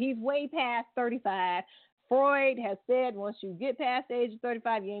him. He's way past 35. Freud has said once you get past the age of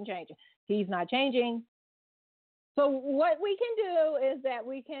 35, you ain't changing. He's not changing. So what we can do is that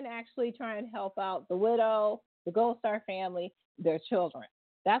we can actually try and help out the widow, the Gold Star family, their children.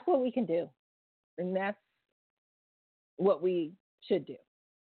 That's what we can do, and that's what we should do.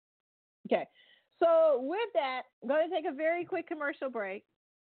 Okay. So with that, I'm going to take a very quick commercial break.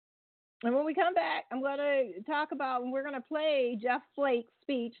 And when we come back, I'm going to talk about, and we're going to play Jeff Flake's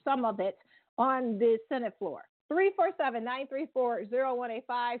speech, some of it, on the Senate floor.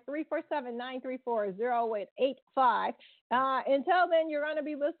 347-934-0185, 347-934-0885. Until then, you're going to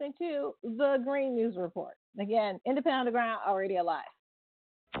be listening to the Green News Report. Again, Independent Underground, Radio Live.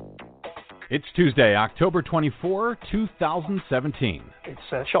 It's Tuesday, October 24, 2017.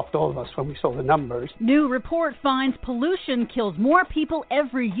 It's shocked all of us when we saw the numbers. New report finds pollution kills more people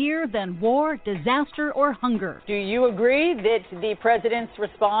every year than war, disaster, or hunger. Do you agree that the president's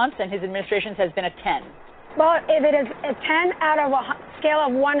response and his administration's has been a 10? Well, if it is a 10 out of a scale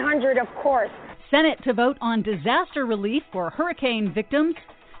of 100, of course. Senate to vote on disaster relief for hurricane victims,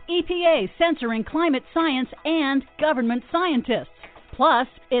 EPA censoring climate science and government scientists. Plus,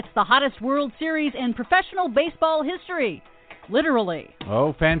 it's the hottest World Series in professional baseball history. Literally.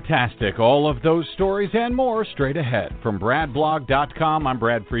 Oh, fantastic. All of those stories and more straight ahead. From BradBlog.com, I'm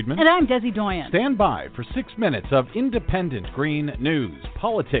Brad Friedman. And I'm Desi Doyen. Stand by for 6 minutes of independent green news,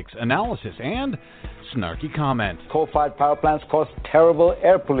 politics, analysis, and snarky comment. Coal-fired power plants cause terrible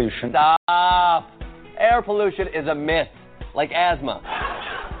air pollution. Stop! Air pollution is a myth, like asthma.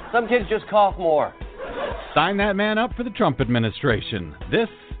 Some kids just cough more. Sign that man up for the Trump administration. This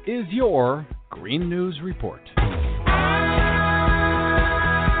is your Green News Report.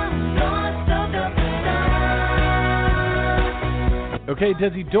 Okay,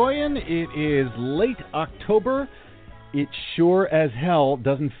 Desi Doyen, it is late October. It sure as hell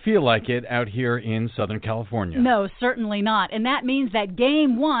doesn't feel like it out here in Southern California. No, certainly not. And that means that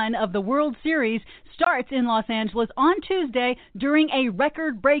Game 1 of the World Series starts in Los Angeles on Tuesday during a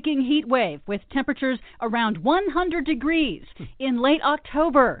record-breaking heat wave with temperatures around 100 degrees in late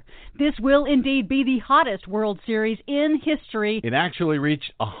October. This will indeed be the hottest World Series in history. It actually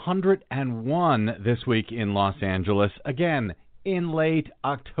reached 101 this week in Los Angeles, again, in late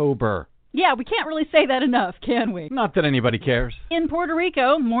October. Yeah, we can't really say that enough, can we? Not that anybody cares. In Puerto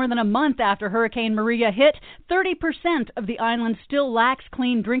Rico, more than a month after Hurricane Maria hit, 30% of the island still lacks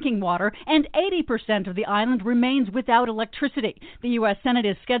clean drinking water, and 80% of the island remains without electricity. The U.S. Senate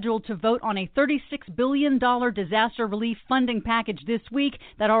is scheduled to vote on a $36 billion disaster relief funding package this week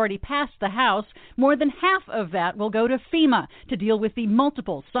that already passed the House. More than half of that will go to FEMA to deal with the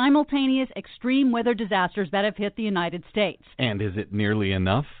multiple simultaneous extreme weather disasters that have hit the United States. And is it nearly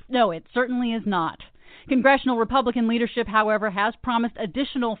enough? No, it certainly is not. Congressional Republican leadership, however, has promised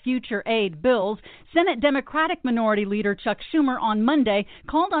additional future aid bills. Senate Democratic Minority Leader Chuck Schumer on Monday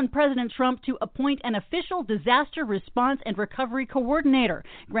called on President Trump to appoint an official disaster response and recovery coordinator,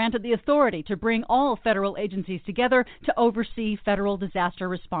 granted the authority to bring all federal agencies together to oversee federal disaster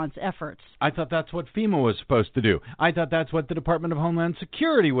response efforts. I thought that's what FEMA was supposed to do. I thought that's what the Department of Homeland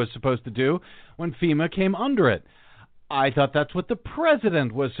Security was supposed to do when FEMA came under it. I thought that's what the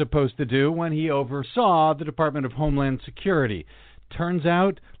president was supposed to do when he oversaw the Department of Homeland Security. Turns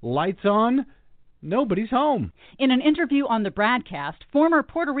out, lights on, nobody's home. In an interview on the broadcast, former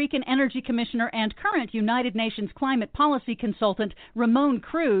Puerto Rican Energy Commissioner and current United Nations climate policy consultant Ramon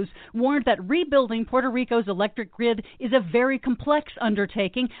Cruz warned that rebuilding Puerto Rico's electric grid is a very complex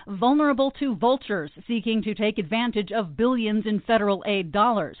undertaking, vulnerable to vultures seeking to take advantage of billions in federal aid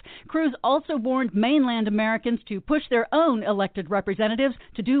dollars. Cruz also warned mainland Americans to push their own elected representatives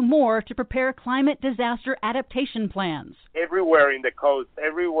to do more to prepare climate disaster adaptation plans. Everywhere in the coast,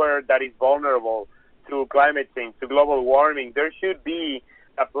 everywhere that is vulnerable to climate change, to global warming, there should be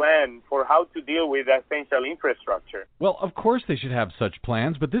a plan for how to deal with essential infrastructure. Well, of course they should have such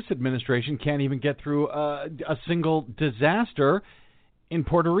plans, but this administration can't even get through a single disaster in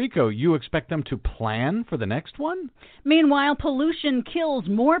Puerto Rico. You expect them to plan for the next one? Meanwhile, pollution kills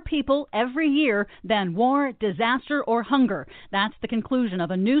more people every year than war, disaster, or hunger. That's the conclusion of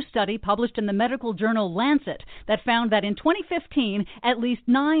a new study published in the medical journal Lancet that found that in 2015, at least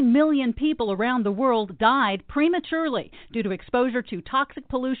 9 million people around the world died prematurely due to exposure to toxic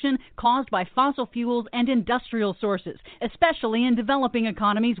pollution caused by fossil fuels and industrial sources, especially in developing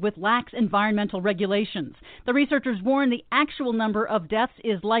economies with lax environmental regulations. The researchers warn the actual number of deaths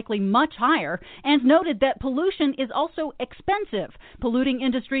is likely much higher and noted that pollution is also expensive. Polluting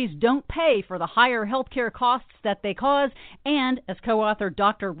industries don't pay for the higher healthcare costs that they cause, and, as co-author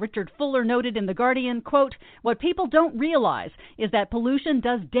Dr. Richard Fuller noted in The Guardian, quote, what people don't realize is that pollution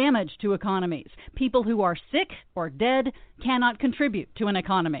does damage to economies. People who are sick or dead cannot contribute to an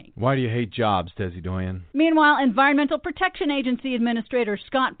economy. Why do you hate jobs, Desi Doyen? Meanwhile, Environmental Protection Agency Administrator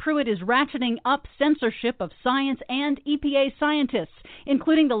Scott Pruitt is ratcheting up censorship of science and EPA scientists,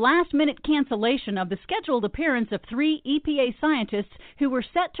 including the last-minute cancellation of the scheduled appearance of 3 EPA scientists who were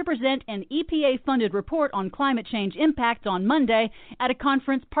set to present an EPA-funded report on climate change impacts on Monday at a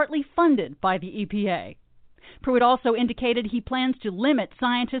conference partly funded by the EPA. Pruitt also indicated he plans to limit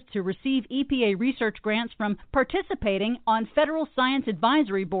scientists who receive EPA research grants from participating on federal science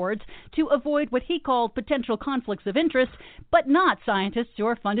advisory boards to avoid what he called potential conflicts of interest, but not scientists who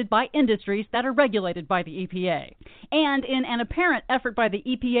are funded by industries that are regulated by the EPA. And in an apparent effort by the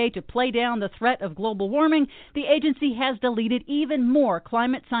EPA to play down the threat of global warming, the agency has deleted even more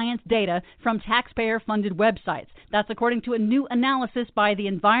climate science data from taxpayer-funded websites. That's according to a new analysis by the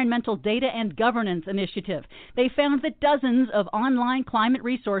Environmental Data and Governance Initiative. they found that dozens of online climate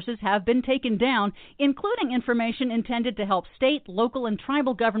resources have been taken down, including information intended to help state, local, and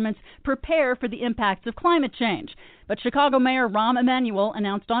tribal governments prepare for the impacts of climate change. But Chicago Mayor Rahm Emanuel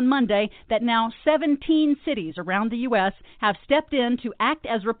announced on Monday that now 17 cities around the U.S. have stepped in to act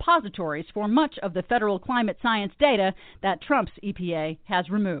as repositories for much of the federal climate science data that Trump's EPA has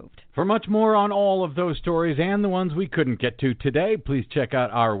removed. For much more on all of those stories and the ones we couldn't get to today, please check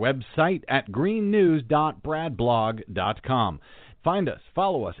out our website at greennews.bradblog.com. Find us,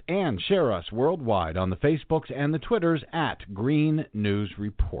 follow us, and share us worldwide on the Facebooks and the Twitters at Green News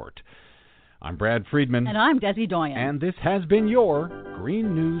Report. I'm Brad Friedman. And I'm Desi Doyen. And this has been your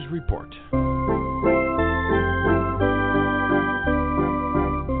Green News Report.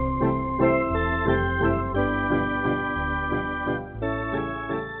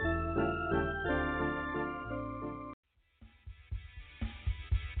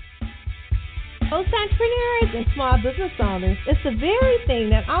 Most entrepreneurs and small business owners, it's the very thing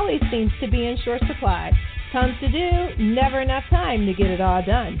that always seems to be in short supply. Tons to do, never enough time to get it all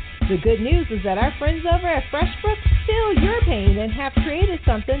done. The good news is that our friends over at FreshBooks feel your pain and have created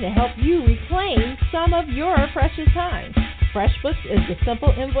something to help you reclaim some of your precious time. FreshBooks is the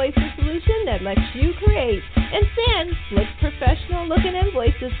simple invoicing solution that lets you create and send slick, professional-looking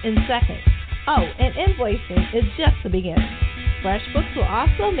invoices in seconds. Oh, and invoicing is just the beginning. FreshBooks will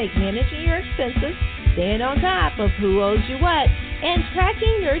also make managing your expenses, staying on top of who owes you what, and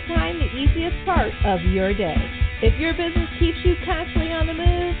tracking your time the easiest part of your day. If your business keeps you constantly on the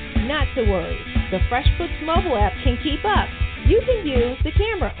move, not to worry. The FreshBooks mobile app can keep up. You can use the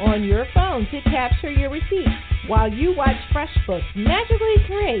camera on your phone to capture your receipts while you watch FreshBooks magically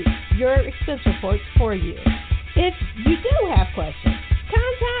create your expense reports for you. If you do have questions,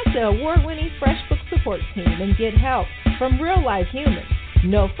 contact the award-winning FreshBooks support team and get help from real-life humans.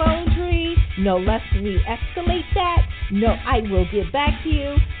 No phone tree, no let's re-escalate that, no I will get back to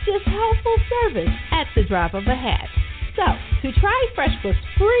you, just helpful service at the drop of a hat. So, to try FreshBooks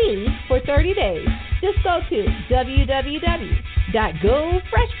free for 30 days, just go to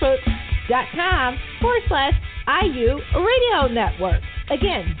www.gofreshbooks.com/IU Radio Network.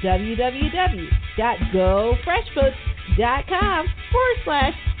 Again,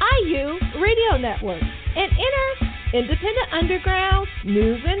 www.gofreshbooks.com/IU Radio Network. And enter Independent Underground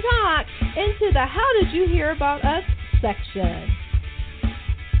News and Talk into the How Did You Hear About Us section.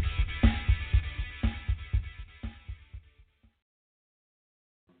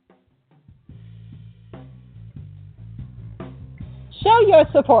 Show your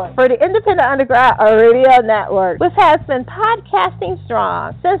support for the Independent Underground Radio Network, which has been podcasting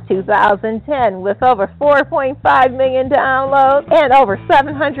strong since 2010 with over 4.5 million downloads and over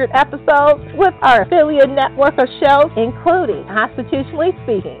 700 episodes with our affiliate network of shows, including Constitutionally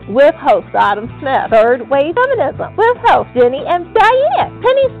Speaking with host Adam Smith, Third Wave Feminism with host Jenny and Diane,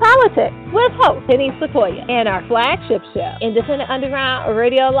 Penny's Politics with host Penny Sequoia, and our flagship show, Independent Underground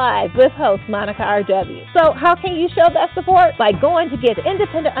Radio Live with host Monica R.W. So how can you show that support? By going to get the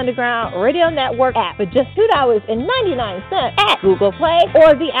Independent Underground Radio Network app for just $2.99 at Google Play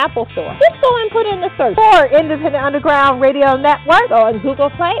or the Apple Store. Just go and put in the search for Independent Underground Radio Network on Google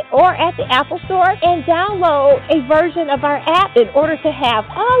Play or at the Apple Store and download a version of our app in order to have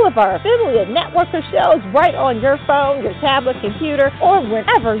all of our affiliate network of shows right on your phone, your tablet, computer, or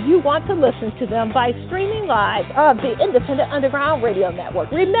whenever you want to listen to them by streaming live of the Independent Underground Radio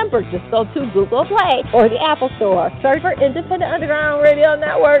Network. Remember, just go to Google Play or the Apple Store, search for Independent Underground Radio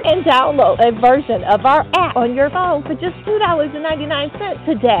Network, and download a version of our app on your phone for just $2.99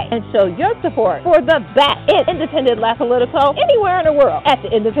 today and show your support for the best independent Laugh Political anywhere in the world at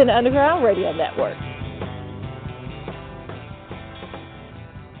the Independent Underground Radio Network.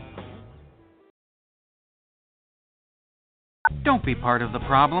 Don't be part of the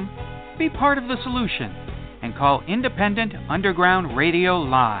problem. Be part of the solution. And call Independent Underground Radio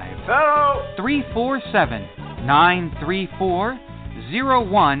Live.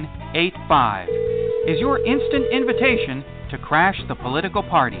 347-934-0185 is your instant invitation to crash the political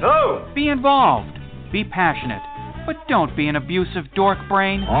party. Be involved. Be passionate. But don't be an abusive dork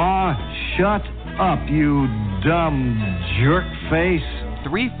brain. Aw, shut up, you dumb jerk face.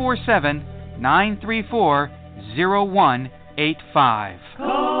 347-934-0185.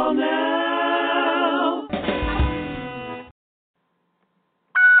 Call now.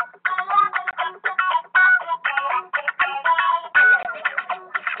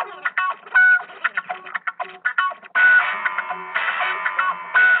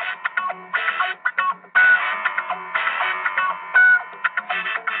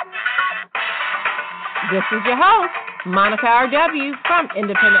 This is your host, Monica R.W. from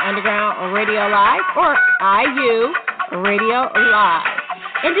Independent Underground Radio Live, or IU Radio Live.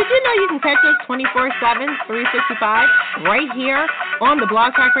 And did you know you can catch us 24/7, 365 right here on the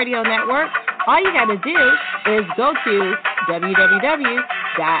Blog Talk Radio Network? All you got to do is go to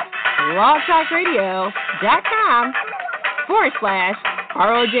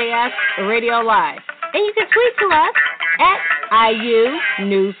www.blogtalkradio.com/ROJS Radio Live. And you can tweet to us at IU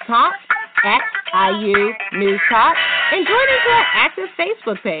News Talk, at IU News Talk, and join us on our active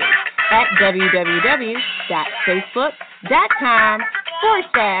Facebook page at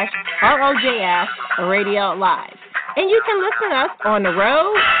www.facebook.com/ROJS Radio Live. And you can listen to us on the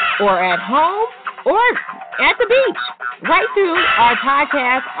road or at home or at the beach right through our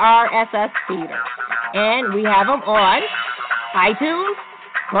podcast RSS feeder. And we have them on iTunes,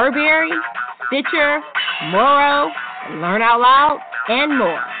 Burberry, Stitcher, Moro, Learn Out Loud, and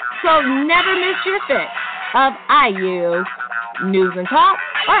more. So never miss your fix of IU News and Talk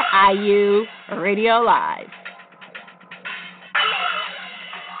or IU Radio Live.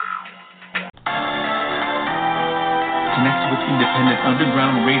 Connect with Independent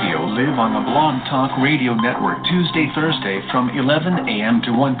Underground Radio live on the Blog Talk Radio Network Tuesday, Thursday from 11 a.m. to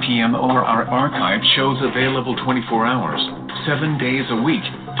 1 p.m. or our archived shows available 24 hours, 7 days a week,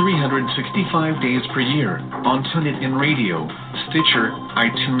 365 days per year on TuneIn Radio, Stitcher,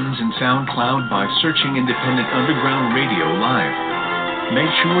 iTunes, and SoundCloud by searching Independent Underground Radio Live.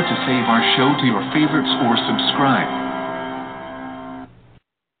 Make sure to save our show to your favorites or subscribe.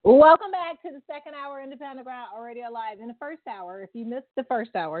 Welcome back to the second hour, Independent Underground Radio Live. In the first hour, if you missed the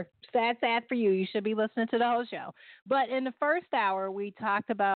first hour, sad for you. You should be listening to the whole show. But in the first hour, we talked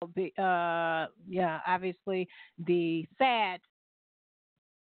about, obviously the sad,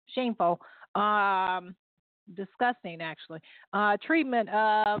 shameful, disgusting, actually, treatment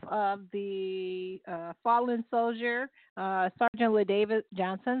of the fallen soldier, Sergeant LaDavid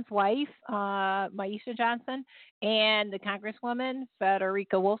Johnson's wife, Maisha Johnson, and the Congresswoman,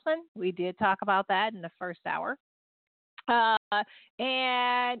 Frederica Wilson. We did talk about that in the first hour.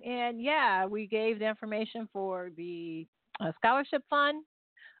 We gave the information for the scholarship fund.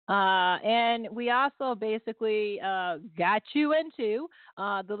 And we also basically got you into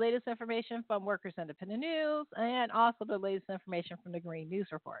the latest information from Workers Independent News and also the latest information from the Green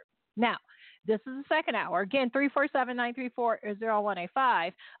News Report. Now, this is the second hour. Again,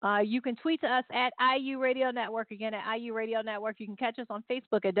 347-934-0185. You can tweet to us at IU Radio Network. Again, at IU Radio Network. You can catch us on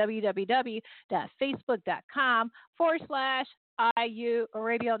Facebook at www.facebook.com/IU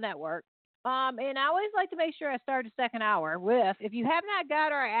Radio Network. And I always like to make sure I start the second hour with, if you have not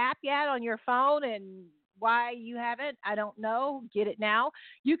got our app yet on your phone, and why you haven't, I don't know, get it now.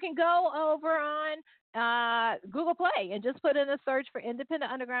 You can go over on Google Play and just put in a search for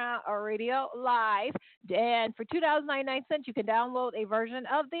Independent Underground Radio Live. And for $2.99, you can download a version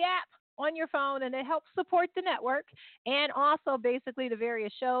of the app on your phone, and it helps support the network and also basically the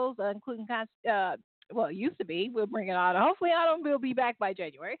various shows, including it used to be. We'll bring it on. Hopefully, Autumn will be back by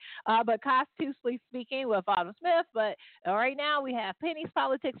January. But constitutionally speaking, with Autumn Smith. But right now, we have Penny's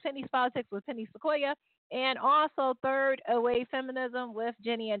Politics with Penny Sequoia, and also Third Wave Feminism with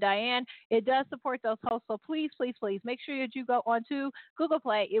Jenny and Diane. It does support those hosts, so please, please, please make sure that you go onto Google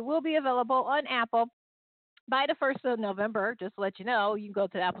Play. It will be available on Apple by the 1st of November. Just to let you know, you can go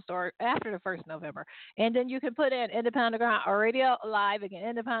to the Apple Store after the 1st of November. And then you can put in Independent Underground Radio Live. Again,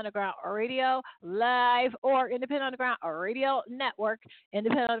 Independent Underground Radio Live or Independent Underground Radio Network.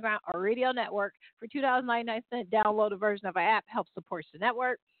 Independent Underground Radio Network for $2.99. Download a version of our app. Helps support the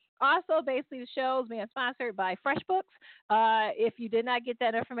network. Also, basically, the show is being sponsored by FreshBooks. If you did not get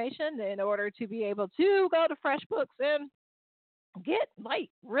that information, in order to be able to go to FreshBooks and get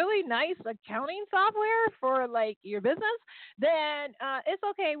really nice accounting software for your business, then it's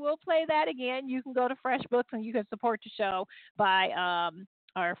okay. We'll play that again. You can go to FreshBooks and you can support the show by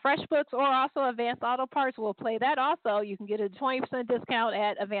our FreshBooks or also Advanced Auto Parts. We'll play that also. You can get a 20% discount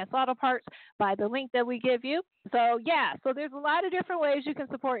at Advanced Auto Parts by the link that we give you. So there's a lot of different ways you can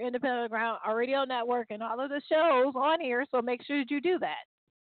support Independent Underground Radio Network and all of the shows on here. So make sure that you do that.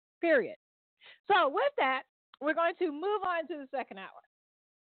 Period. So with that, we're going to move on to the second hour.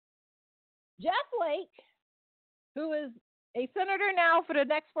 Jeff Flake, who is a senator now for the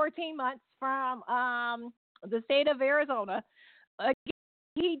next 14 months from the state of Arizona,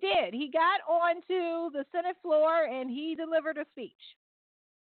 he got onto the Senate floor and he delivered a speech.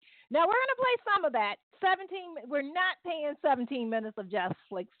 Now, we're going to play some of that. We're not paying 17 minutes of Jeff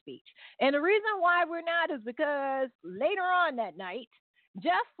Flake's speech. And the reason why we're not is because later on that night,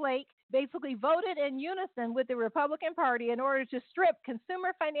 Jeff Flake basically voted in unison with the Republican Party in order to strip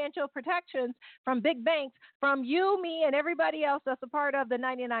consumer financial protections from big banks from you, me, and everybody else that's a part of the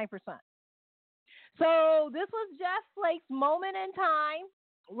 99%. So this was Jeff Flake's moment in time,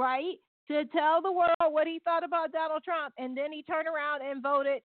 right, to tell the world what he thought about Donald Trump, and then he turned around and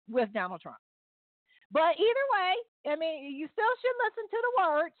voted with Donald Trump. But either way, I mean, you still should listen to the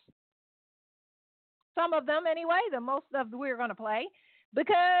words, some of them anyway, the most of we're going to play,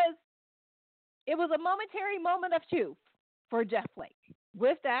 because it was a momentary moment of truth for Jeff Flake.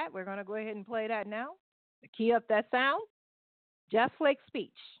 With that, we're going to go ahead and play that now. Key up that sound. Jeff Flake's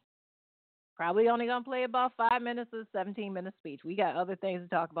speech. Probably only going to play about 5 minutes of 17-minute speech. We got other things to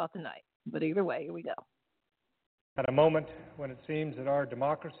talk about tonight. But either way, here we go. At a moment when it seems that our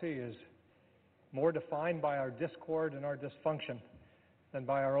democracy is more defined by our discord and our dysfunction than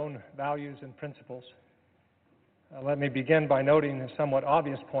by our own values and principles, let me begin by noting a somewhat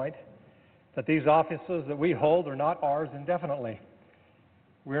obvious point, that these offices that we hold are not ours indefinitely.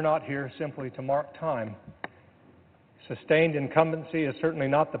 We're not here simply to mark time. Sustained incumbency is certainly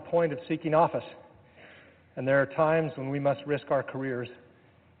not the point of seeking office, and there are times when we must risk our careers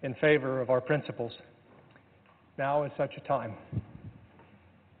in favor of our principles. Now is such a time.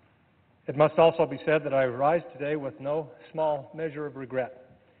 It must also be said that I rise today with no small measure of regret.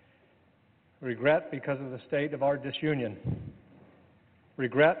 Regret because of the state of our disunion.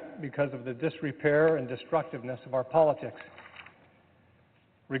 Regret because of the disrepair and destructiveness of our politics.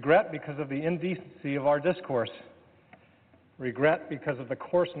 Regret because of the indecency of our discourse. Regret because of the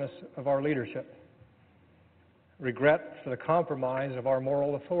coarseness of our leadership. Regret for the compromise of our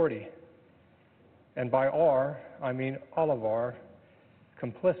moral authority. And by our, I mean all of our,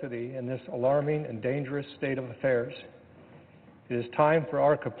 complicity in this alarming and dangerous state of affairs. It is time for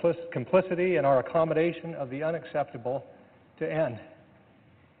our complicity and our accommodation of the unacceptable to end.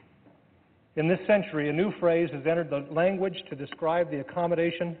 In this century, a new phrase has entered the language to describe the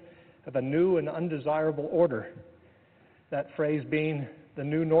accommodation of a new and undesirable order, that phrase being the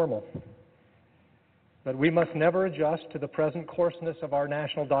new normal. But we must never adjust to the present coarseness of our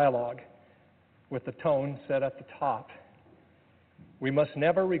national dialogue with the tone set at the top. We must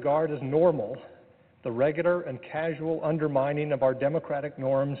never regard as normal the regular and casual undermining of our democratic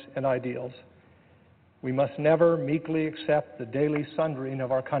norms and ideals. We must never meekly accept the daily sundering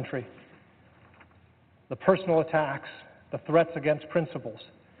of our country. The personal attacks, the threats against principles,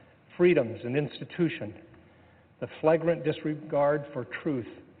 freedoms, and institution, the flagrant disregard for truth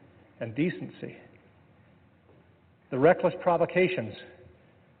and decency, the reckless provocations,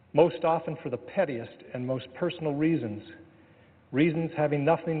 most often for the pettiest and most personal reasons, reasons having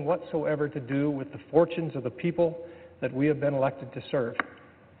nothing whatsoever to do with the fortunes of the people that we have been elected to serve.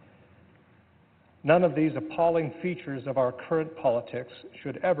 None of these appalling features of our current politics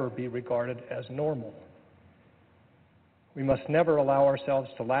should ever be regarded as normal. We must never allow ourselves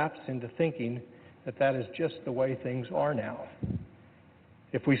to lapse into thinking that that is just the way things are now.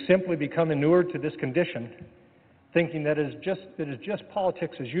 If we simply become inured to this condition, thinking that it is just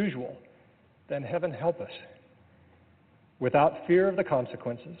politics as usual, then heaven help us. Without fear of the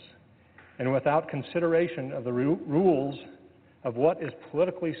consequences and without consideration of the rules of what is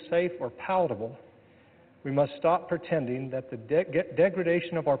politically safe or palatable, we must stop pretending that the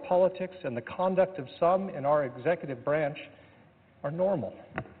degradation of our politics and the conduct of some in our executive branch are normal.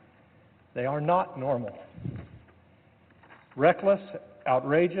 They are not normal. Reckless,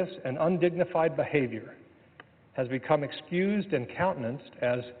 outrageous, and undignified behavior has become excused and countenanced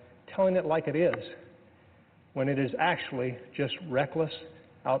as telling it like it is, when it is actually just reckless,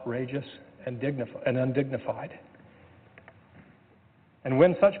 outrageous, and undignified. And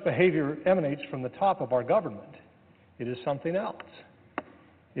when such behavior emanates from the top of our government, it is something else.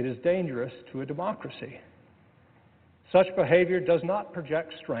 It is dangerous to a democracy. Such behavior does not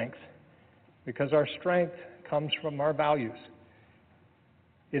project strength, because our strength comes from our values.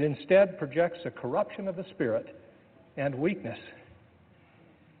 It instead projects a corruption of the spirit and weakness.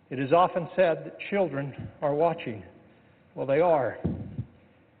 It is often said that children are watching. Well, they are.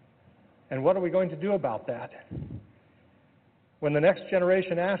 And what are we going to do about that? When the next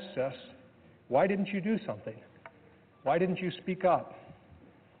generation asks us, why didn't you do something? Why didn't you speak up?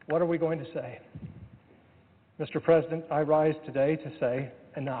 What are we going to say? Mr. President, I rise today to say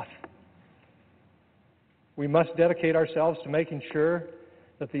enough. We must dedicate ourselves to making sure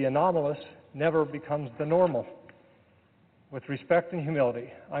that the anomalous never becomes the normal. With respect and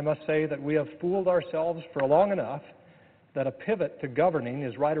humility, I must say that we have fooled ourselves for long enough that a pivot to governing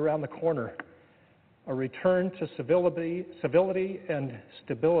is right around the corner, a return to civility and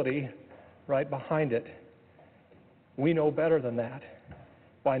stability right behind it. We know better than that.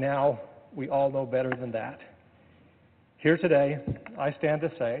 By now, we all know better than that. Here today, I stand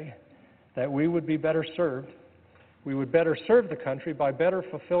to say that we would be better served. We would better serve the country by better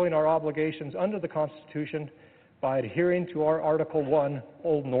fulfilling our obligations under the Constitution by adhering to our Article 1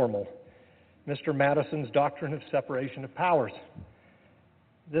 old normal, Mr. Madison's doctrine of separation of powers.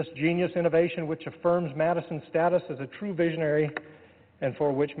 This genius innovation, which affirms Madison's status as a true visionary and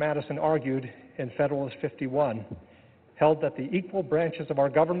for which Madison argued in Federalist 51, held that the equal branches of our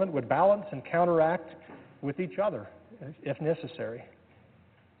government would balance and counteract with each other if necessary.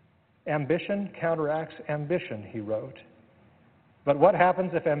 Ambition counteracts ambition, he wrote. But what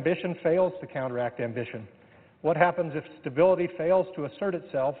happens if ambition fails to counteract ambition? What happens if stability fails to assert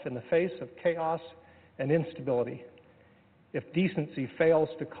itself in the face of chaos and instability? If decency fails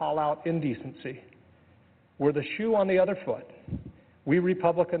to call out indecency? Were the shoe on the other foot, would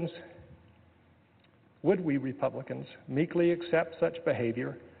we Republicans meekly accept such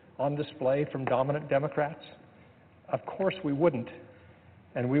behavior on display from dominant Democrats? Of course we wouldn't,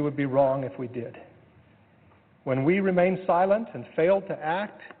 and we would be wrong if we did. When we remain silent and fail to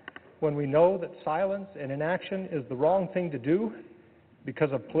act, when we know that silence and inaction is the wrong thing to do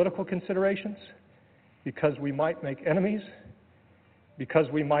because of political considerations, because we might make enemies, because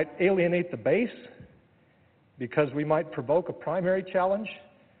we might alienate the base, because we might provoke a primary challenge,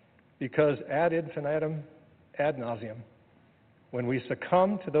 because ad infinitum, ad nauseum. When we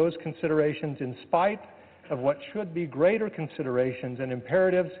succumb to those considerations in spite of what should be greater considerations and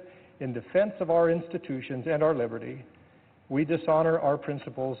imperatives in defense of our institutions and our liberty, we dishonor our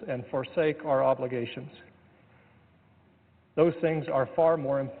principles and forsake our obligations. Those things are far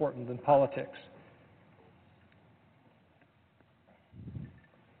more important than politics.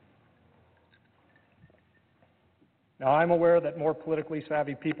 Now, I'm aware that more politically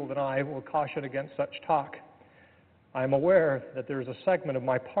savvy people than I will caution against such talk. I'm aware that there's a segment of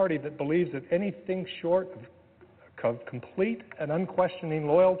my party that believes that anything short of complete and unquestioning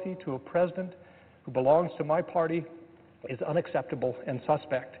loyalty to a president who belongs to my party is unacceptable and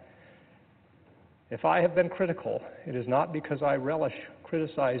suspect. If I have been critical, it is not because I relish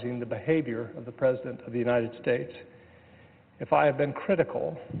criticizing the behavior of the President of the United States. If I have been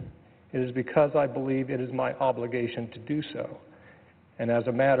critical, it is because I believe it is my obligation to do so, and as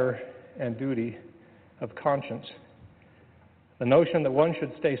a matter and duty of conscience. The notion that one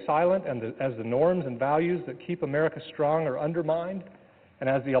should stay silent and as the norms and values that keep America strong are undermined, and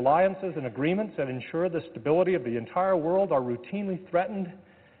as the alliances and agreements that ensure the stability of the entire world are routinely threatened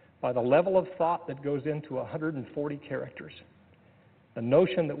by the level of thought that goes into 140 characters. The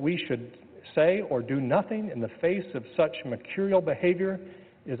notion that we should say or do nothing in the face of such mercurial behavior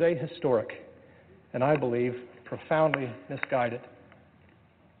is ahistoric, and I believe profoundly misguided.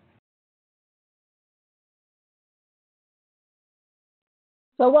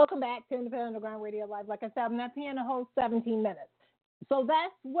 So welcome back to Independent Underground Radio Live. Like I said, I'm not being a whole 17 minutes. So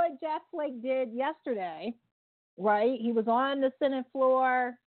that's what Jeff Flake did yesterday, right? He was on the Senate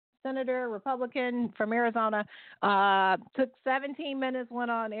floor, Senator, Republican from Arizona, took 17 minutes, went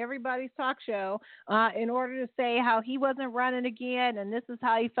on everybody's talk show in order to say how he wasn't running again, and this is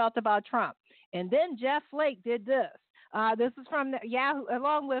how he felt about Trump. And then Jeff Flake did this. This is from Yahoo,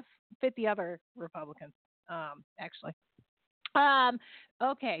 along with 50 other Republicans, actually.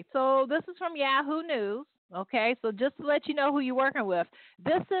 Okay, so this is from Yahoo News. Okay, so just to let you know who you're working with,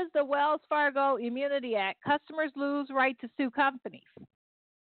 this is the Wells Fargo Immunity Act. Customers lose right to sue companies.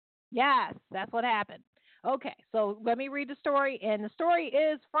 Yes, that's what happened. Okay, so let me read the story, and the story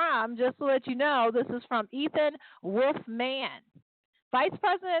is from, just to let you know, this is from Ethan Wolfman. Vice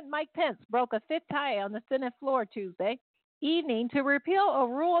President Mike Pence broke a fifth tie on the Senate floor Tuesday evening to repeal a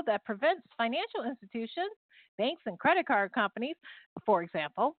rule that prevents financial institutions, banks and credit card companies, for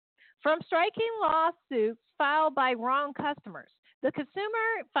example, from striking lawsuits filed by wrong customers. The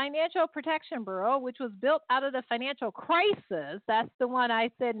Consumer Financial Protection Bureau, which was built out of the financial crisis, that's the one I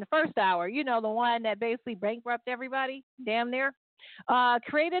said in the first hour, you know, the one that basically bankrupted everybody, damn near,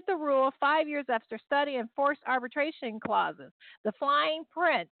 created the rule 5 years after studying forced arbitration clauses, the flying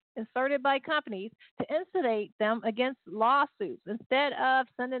print inserted by companies to insulate them against lawsuits instead of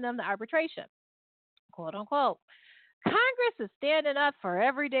sending them to arbitration, quote unquote. Congress is standing up for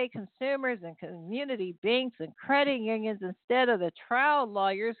everyday consumers and community banks and credit unions instead of the trial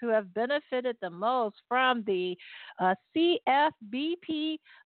lawyers who have benefited the most from the CFPB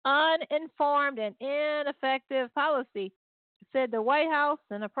uninformed and ineffective policy, said the White House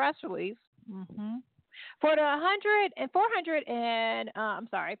in a press release. For the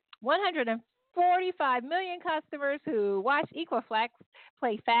 145 million customers who watch Equifax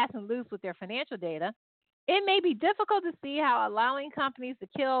play fast and loose with their financial data, It may be difficult to see how allowing companies to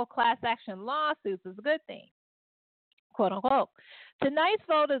kill class action lawsuits is a good thing, quote unquote. Tonight's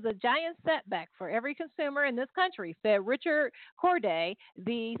vote is a giant setback for every consumer in this country, said Richard Corday,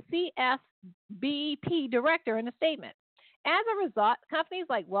 the CFBP director, in a statement. As a result, companies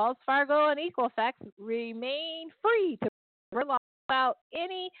like Wells Fargo and Equifax remain free to rely without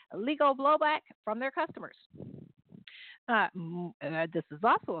any legal blowback from their customers. This is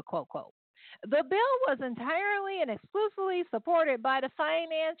also a quote. The bill was entirely and exclusively supported by the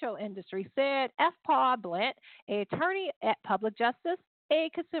financial industry, said F. Paul Blant, an attorney at Public Justice, a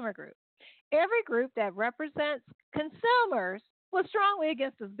consumer group. Every group that represents consumers was strongly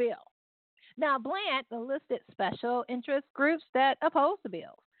against this bill. Now, Blant listed special interest groups that oppose the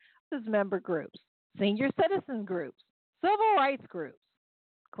bill. This is member groups, senior citizen groups, civil rights groups,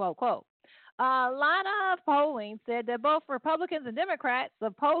 quote, quote. A lot of polling said that both Republicans and Democrats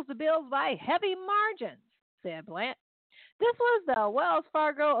opposed the bills by heavy margins, said Blant. This was the Wells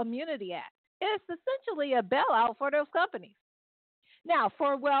Fargo Immunity Act. It's essentially a bailout for those companies. Now,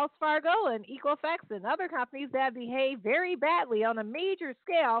 for Wells Fargo and Equifax and other companies that behave very badly on a major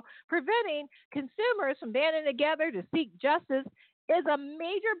scale, preventing consumers from banding together to seek justice is a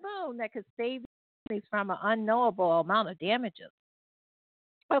major boon that could save companies from an unknowable amount of damages.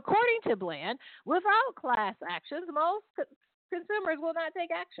 According to Bland, without class actions, most consumers will not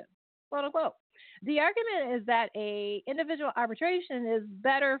take action, quote unquote. The argument is that a individual arbitration is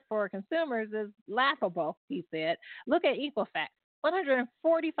better for consumers is laughable, he said. Look at Equifax,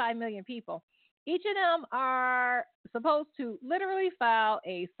 145 million people. Each of them are supposed to literally file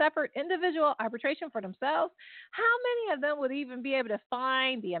a separate individual arbitration for themselves. How many of them would even be able to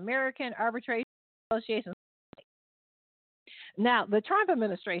find the American Arbitration Association? Now, the Trump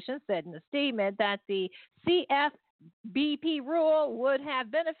administration said in a statement that the CFBP rule would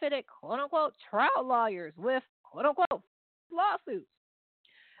have benefited, quote-unquote, trial lawyers with, quote-unquote, lawsuits.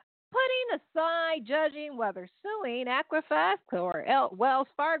 Putting aside judging whether suing Equifax or Wells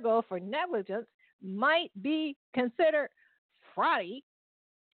Fargo for negligence might be considered fraudy,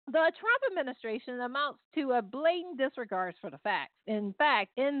 the Trump administration amounts to a blatant disregard for the facts. In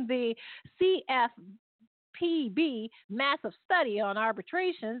fact, in the CFPB massive study on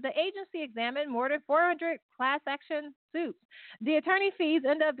arbitrations, the agency examined more than 400 class action suits. The attorney fees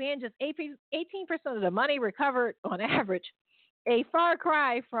end up being just 18% of the money recovered on average, a far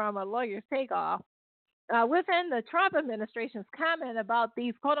cry from a lawyer's takeoff. Within the Trump administration's comment about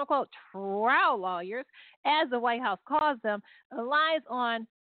these quote-unquote trial lawyers, as the White House calls them, lies on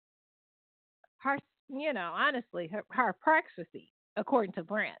hypocrisy, according to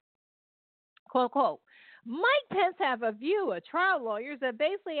Brandt. Quote, quote, Mike Pence have a view of trial lawyers that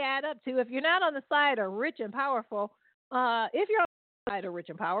basically add up to, if you're not on the side of rich and powerful, if you're on the side of rich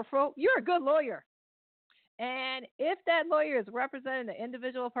and powerful, you're a good lawyer. And if that lawyer is representing an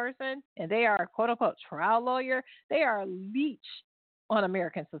individual person and they are a quote-unquote trial lawyer, they are a leech on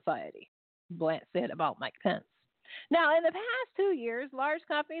American society, Blant said about Mike Pence. Now, in the past 2 years, large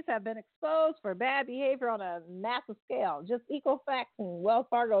companies have been exposed for bad behavior on a massive scale. Just Equifax and Wells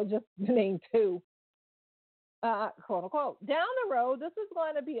Fargo just named two. Quote unquote. Down the road, this is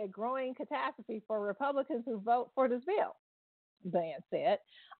going to be a growing catastrophe for Republicans who vote for this bill, Bland said.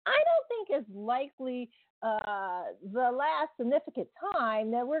 I don't think it's likely the last significant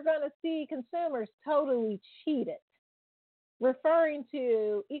time that we're going to see consumers totally cheated, referring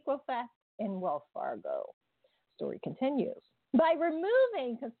to Equifax and Wells Fargo. Story continues. By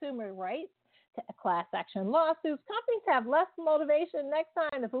removing consumer rights to class action lawsuits, companies have less motivation next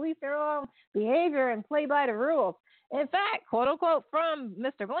time to police their own behavior and play by the rules. In fact, quote unquote, from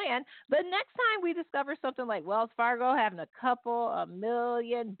Mr. Bland, the next time we discover something like Wells Fargo having a couple of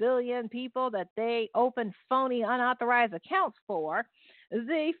million, billion people that they open phony, unauthorized accounts for,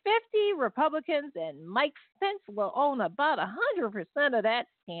 the 50 Republicans and Mike Pence will own about 100% of that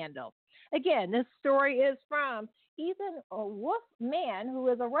scandal. Again, this story is from Ethan Wolfman, who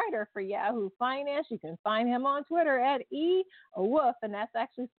is a writer for Yahoo Finance. You can find him on Twitter at eWolf, and that's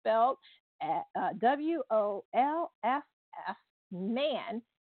actually spelled at WOLFF, man,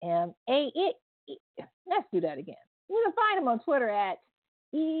 M-A-E. Let's do that again. You can find him on Twitter at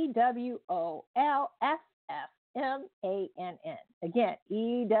EWOLFFMANN. Again,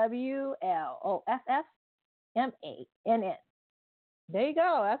 EWLOFFMANN. There you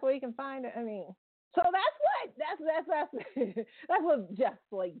go. That's where you can find it. I mean, so that's what Jeff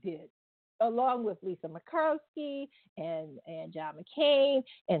Flake did, along with Lisa Murkowski and John McCain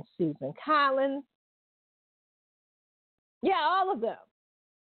and Susan Collins. Yeah, all of them.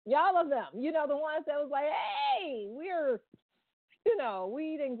 You know, the ones that was like, hey, we're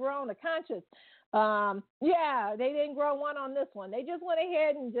we didn't grow a conscience. They didn't grow one on this one. They just went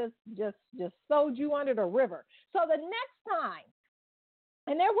ahead and just sowed you under the river. So the next time,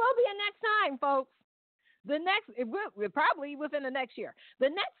 and there will be a next time, folks. Probably within the next year. The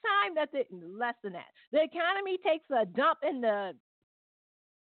next time less than that, the economy takes a dump in the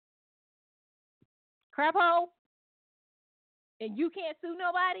crap hole, and you can't sue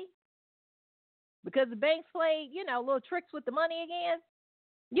nobody because the banks play, little tricks with the money again.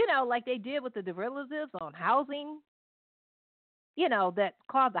 Like they did with the derivatives on housing, that's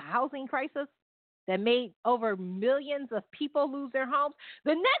called the housing crisis that made over millions of people lose their homes.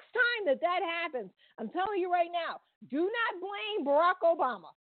 The next time that happens, I'm telling you right now, do not blame Barack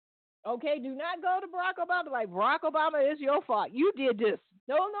Obama. Okay? Do not go to Barack Obama like, Barack Obama, it's your fault. You did this.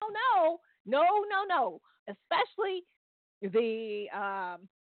 No. Especially the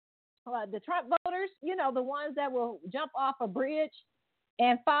Trump voters, the ones that will jump off a bridge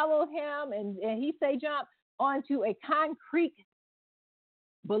and follow him, and he say jump onto a concrete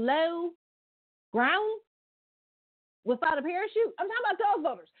below ground without a parachute. I'm talking about those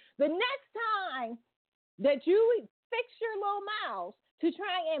voters. The next time that you fix your little mouths to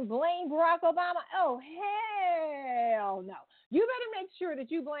try and blame Barack Obama, oh, hell no. You better make sure that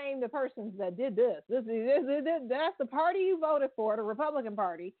you blame the persons that did this. That's the party you voted for, the Republican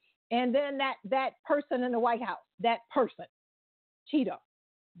Party, and then that person in the White House, that person, Cheeto.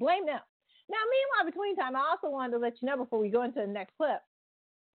 Blame them. Now, meanwhile, between time, I also wanted to let you know before we go into the next clip,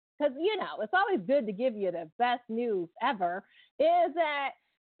 because, it's always good to give you the best news ever, is that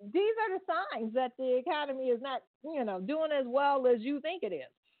these are the signs that the economy is not, doing as well as you think it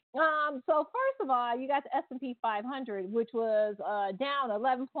is. So first of all, you got the S&P 500, which was down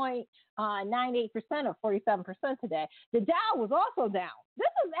 11.98% or 47% today. The Dow was also down.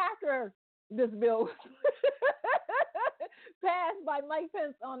 This is after this bill was passed by Mike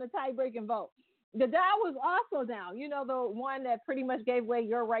Pence on the tie-breaking vote. The Dow was also down, the one that pretty much gave away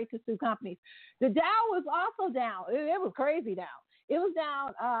your right to sue companies. The Dow was also down. It was crazy down. It was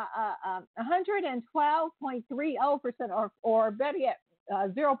down 112.30%, or better yet,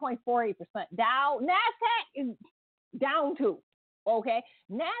 0.48%. Dow, NASDAQ is down too. Okay,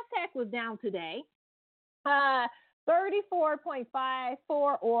 NASDAQ was down today,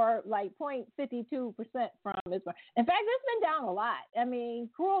 34.54 or like 0.52% from its. In fact, it's been down a lot. I mean,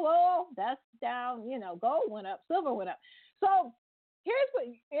 crude oil, that's down. Gold went up, silver went up. So here's what,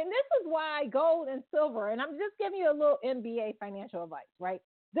 and this is why gold and silver, and I'm just giving you a little MBA financial advice, right?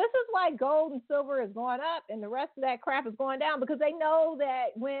 This is why gold and silver is going up and the rest of that crap is going down, because they know that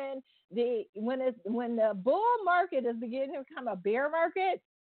when the bull market is beginning to become a bear market,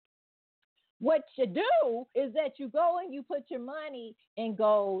 what you do is that you go and you put your money in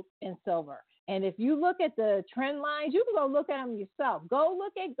gold and silver. And if you look at the trend lines, you can go look at them yourself. Go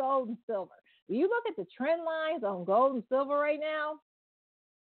look at gold and silver. When you look at the trend lines on gold and silver right now,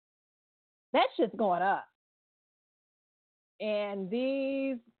 that shit's going up. And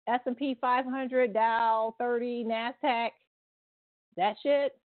these S&P 500, Dow 30, NASDAQ, that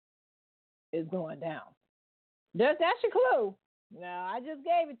shit is going down. That's your clue. No, I just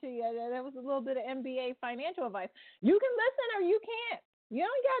gave it to you. That was a little bit of MBA financial advice. You can listen or you can't. You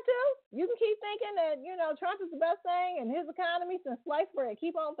don't got to. You can keep thinking that, Trump is the best thing and his economy since sliced bread.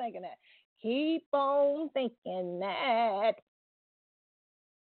 Keep on thinking that. Keep on thinking that.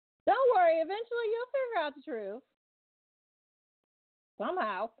 Don't worry. Eventually you'll figure out the truth.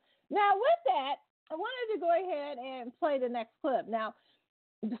 Somehow. Now, with that, I wanted to go ahead and play the next clip. Now,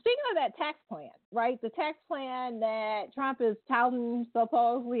 speaking of that tax plan, right, the tax plan that Trump is touting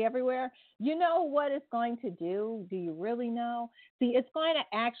supposedly everywhere, you know what it's going to do? Do you really know? See, it's going to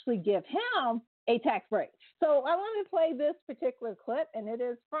actually give him a tax break. So I wanted to play this particular clip, and it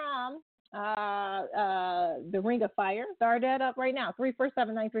is from the Ring of Fire. Start that up right now,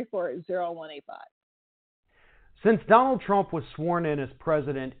 347-934-0185. Since Donald Trump was sworn in as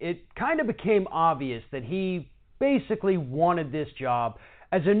president, it kind of became obvious that he basically wanted this job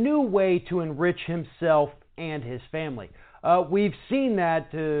as a new way to enrich himself and his family. We've seen that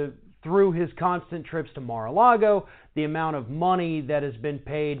through his constant trips to Mar-a-Lago, the amount of money that has been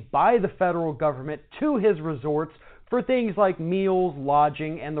paid by the federal government to his resorts for things like meals,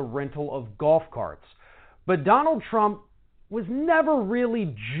 lodging, and the rental of golf carts. But Donald Trump was never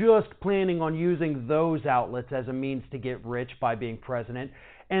really just planning on using those outlets as a means to get rich by being president,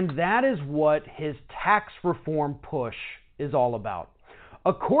 and that is what his tax reform push is all about.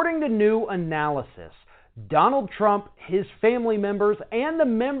 According to new analysis, Donald Trump, his family members, and the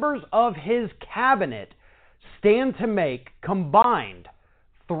members of his cabinet stand to make combined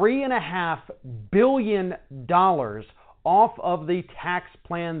 $3.5 billion off of the tax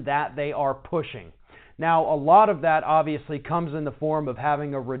plan that they are pushing. Now, a lot of that obviously comes in the form of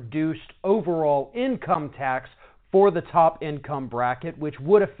having a reduced overall income tax for the top income bracket, which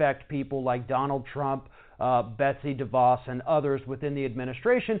would affect people like Donald Trump, Betsy DeVos, and others within the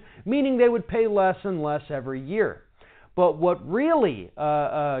administration, meaning they would pay less and less every year. But what really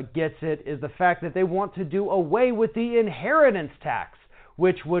gets it is the fact that they want to do away with the inheritance tax,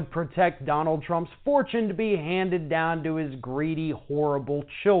 which would protect Donald Trump's fortune to be handed down to his greedy, horrible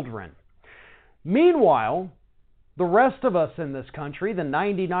children. Meanwhile, the rest of us in this country, the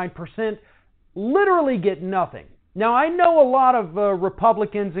 99%, literally get nothing. Now, I know a lot of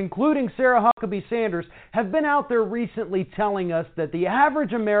Republicans, including Sarah Huckabee Sanders, have been out there recently telling us that the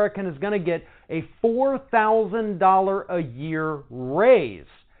average American is going to get a $4,000 a year raise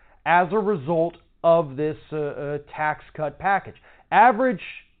as a result of this tax cut package. Average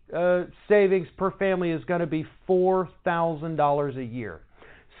savings per family is going to be $4,000 a year.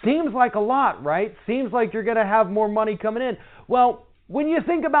 Seems like a lot, right? Seems like you're going to have more money coming in. Well, when you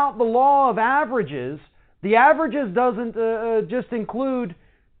think about the law of averages, the averages doesn't just include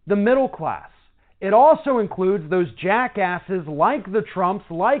the middle class. It also includes those jackasses like the Trumps,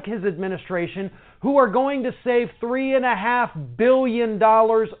 like his administration, who are going to save $3.5 billion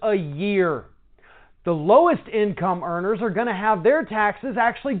a year. The lowest income earners are going to have their taxes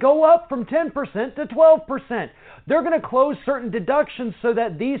actually go up from 10% to 12%. They're going to close certain deductions so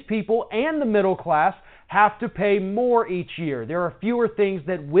that these people and the middle class have to pay more each year. There are fewer things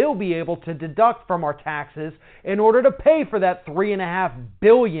that we'll be able to deduct from our taxes in order to pay for that $3.5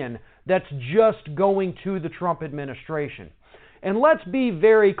 billion that's just going to the Trump administration. And let's be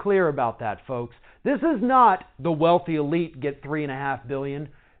very clear about that, folks. This is not the wealthy elite get $3.5 billion.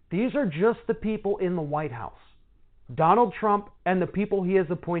 These are just the people in the White House. Donald Trump and the people he has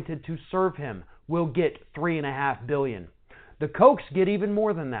appointed to serve him will get $3.5 billion. The Kochs get even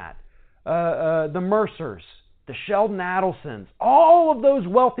more than that. The Mercers, the Sheldon Adelsons, all of those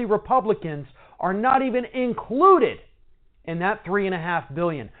wealthy Republicans are not even included in that $3.5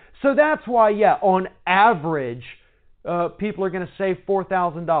 billion. So that's why, yeah, on average, people are going to save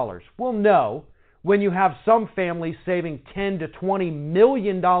 $4,000. Well, no. When you have some families saving $10 to $20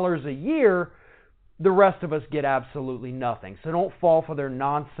 million a year, the rest of us get absolutely nothing. So don't fall for their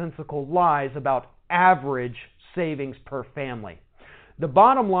nonsensical lies about average savings per family. The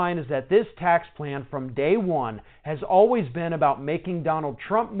bottom line is that this tax plan from day one has always been about making Donald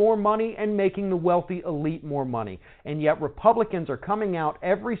Trump more money and making the wealthy elite more money. And yet Republicans are coming out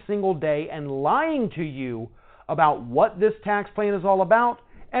every single day and lying to you about what this tax plan is all about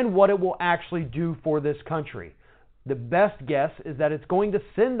and what it will actually do for this country. The best guess is that it's going to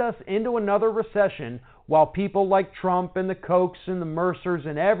send us into another recession while people like Trump and the Kochs and the Mercers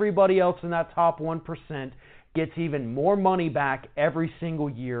and everybody else in that top 1% gets even more money back every single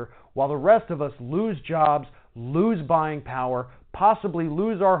year, while the rest of us lose jobs, lose buying power, possibly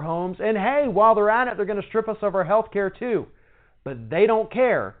lose our homes, and hey, while they're at it, they're going to strip us of our health care too. But they don't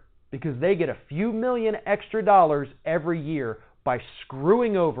care because they get a few million extra dollars every year by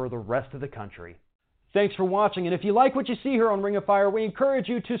screwing over the rest of the country. Thanks for watching, and if you like what you see here on Ring of Fire, we encourage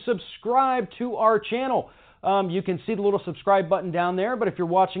you to subscribe to our channel. You can see the little subscribe button down there, but if you're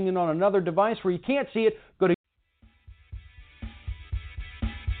watching it on another device where you can't see it, go to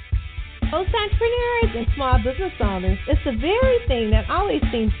Most entrepreneurs and small business owners, it's the very thing that always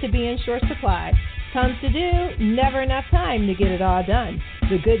seems to be in short supply. Tons to do, never enough time to get it all done.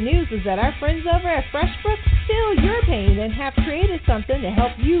 The good news is that our friends over at FreshBooks feel your pain and have created something to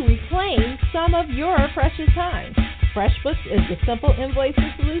help you reclaim some of your precious time. FreshBooks is the simple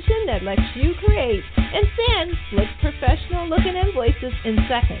invoicing solution that lets you create and send slick, professional-looking invoices in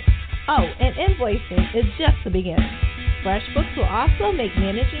seconds. Oh, and invoicing is just the beginning. FreshBooks will also make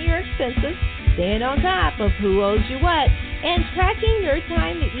managing your expenses, staying on top of who owes you what, and tracking your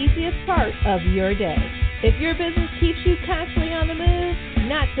time the easiest part of your day. If your business keeps you constantly on the move,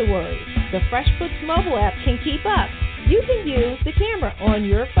 not to worry. The FreshBooks mobile app can keep up. You can use the camera on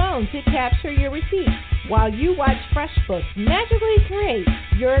your phone to capture your receipts while you watch FreshBooks magically create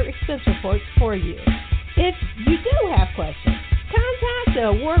your expense reports for you. If you do have questions, contact the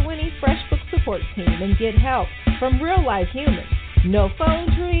award-winning FreshBooks support team and get help from real-life humans. No phone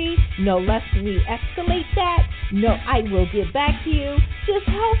tree, no let's re-escalate that, no I will get back to you, just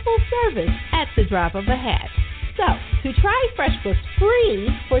helpful service at the drop of a hat. So, to try FreshBooks free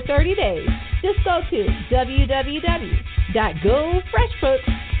for 30 days, just go to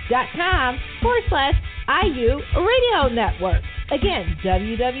www.gofreshbooks.com/IU Radio Network. Again,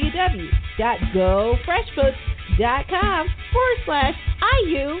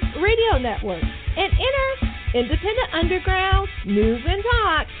 www.gofreshbooks.com/IU Radio Network. And enter Independent Underground News and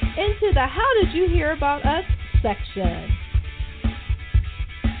Talk into the How Did You Hear About Us section.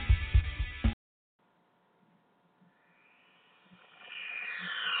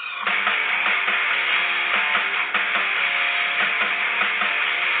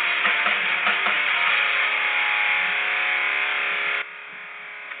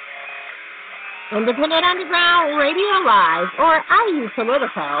 Independent Underground Radio Live, or IU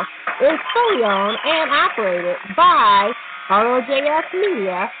Politico, is fully owned and operated by ROJS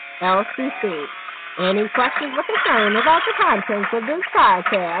Media, LCC. Any questions or concerns about the contents of this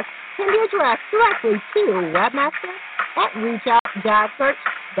podcast can be addressed directly to Webmaster at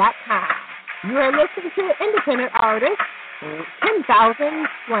reachoutjobsearch.com. You are listening to independent artist 10,000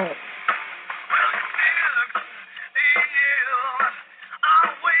 Flames.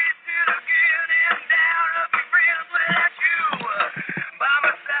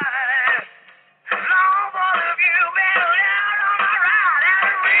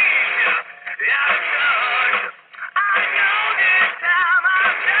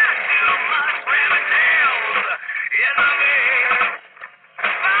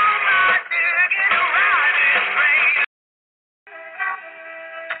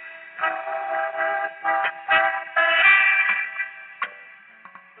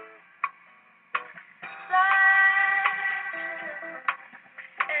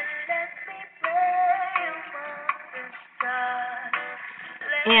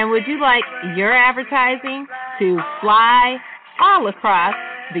 And would you like your advertising to fly all across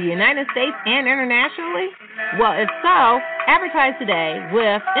the United States and internationally? Well, if so, advertise today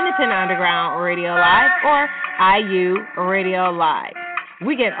with Independent Underground Radio Live or IU Radio Live.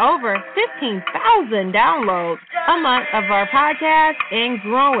 We get over 15,000 downloads a month of our podcast and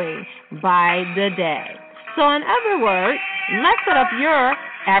growing by the day. So in other words, let's set up your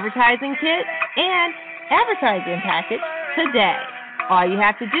advertising kit and advertising package today. All you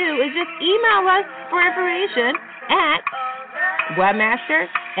have to do is just email us for information at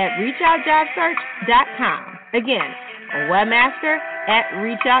webmaster@reachoutjobsearch.com. Again,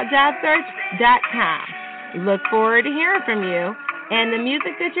 webmaster@reachoutjobsearch.com. Look forward to hearing from you. And the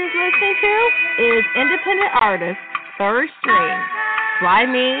music that you're listening to is independent artist Third Stream, Fly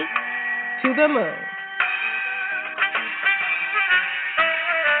Me to the Moon.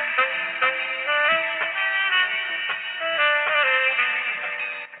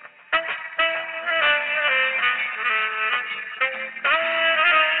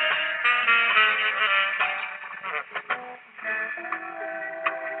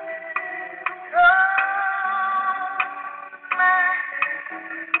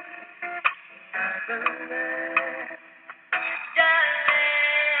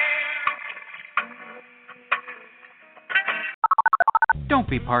 Don't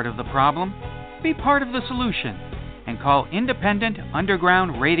be part of the problem. Be part of the solution. And call Independent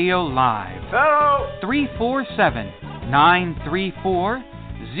Underground Radio Live.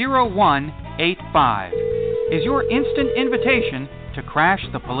 347-934-0185 is your instant invitation to crash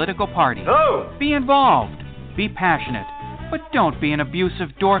the political party. Be involved. Be passionate. But don't be an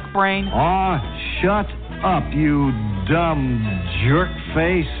abusive dork brain. Aw, shut up, you dumb jerk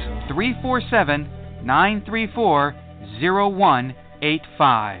face.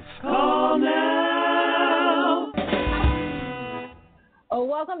 347-934-0185. Call now. Oh,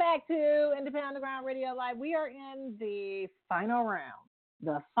 welcome back to Independent Underground Radio Live. We are in the final round,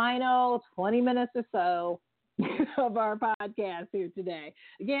 the final 20 minutes or so of our podcast here today.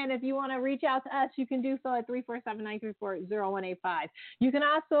 Again, if you want to reach out to us, you can do so at 347-934-0185. You can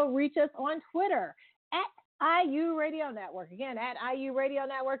also reach us on Twitter at IU Radio Network. Again, at IU Radio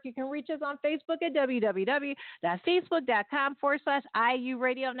Network. You can reach us on Facebook at www.facebook.com/IU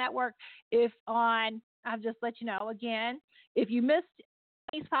Radio Network. I'll just let you know again, if you missed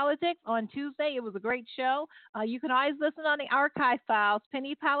Penny's Politics on Tuesday, it was a great show. You can always listen on the archive files.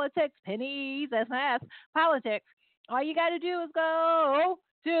 Penny Politics, Penny's SS Politics. All you got to do is go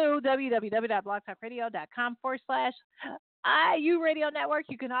to www.blogtalkradio.com/IU Radio Network.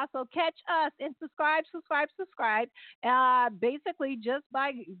 You can also catch us and subscribe. Basically, just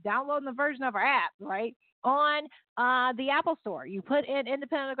by downloading the version of our app, right? On the Apple Store. You put in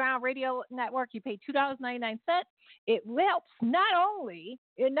Independent Underground Radio Network, you pay $2.99. It helps not only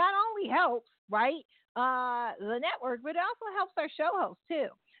helps, right, the network, but it also helps our show hosts too.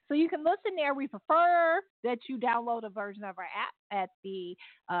 So you can listen there. We prefer that you download a version of our app at the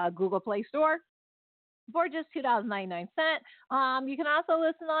Google Play Store for just $2.99. You can also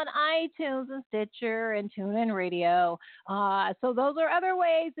listen on iTunes and Stitcher and TuneIn Radio. So those are other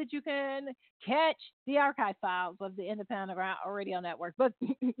ways that you can catch the archive files of the Independent Underground Radio Network. But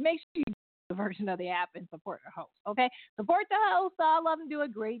make sure you version of the app and support the host. Okay, support the host. All of them do a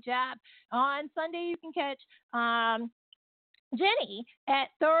great job. On Sunday, you can catch Jenny at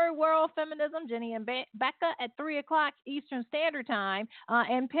Third World Feminism, Jenny and Becca at 3 o'clock Eastern Standard Time,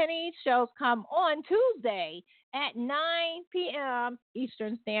 and Penny's shows come on Tuesday at 9 p.m.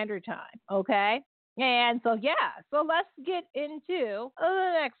 Eastern Standard Time. Okay, and so so let's get into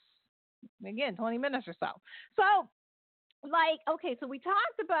the next, again, 20 minutes or so. So. Okay, so we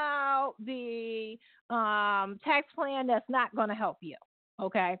talked about the tax plan that's not going to help you,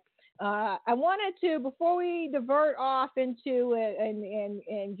 okay? I wanted to, before we divert off into it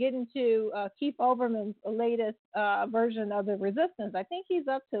and get into Keith Olbermann's latest version of the resistance, I think he's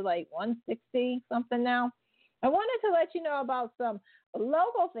up to like 160 something now. I wanted to let you know about some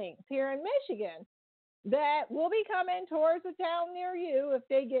local things here in Michigan that will be coming towards a town near you if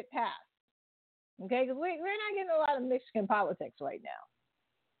they get passed. Okay, because we're not getting a lot of Michigan politics right now.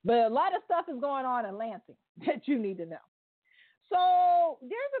 But a lot of stuff is going on in Lansing that you need to know. So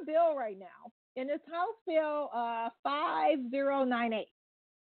there's a bill right now, and it's House Bill 5098.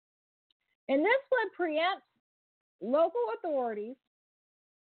 And this would preempt local authorities'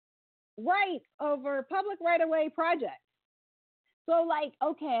 rights over public right-of-way projects. So,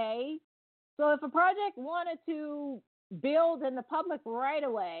 so if a project wanted to build in the public right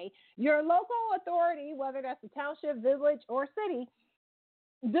of way, your local authority, whether that's a township, village, or city,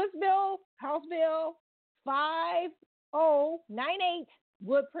 this bill, House Bill 5098,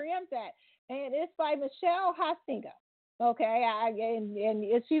 would preempt that. And it's by Michelle Hostinga. Okay,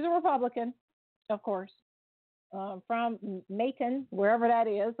 and she's a Republican, of course, from Macon, wherever that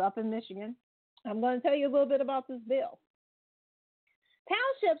is, up in Michigan. I'm going to tell you a little bit about this bill.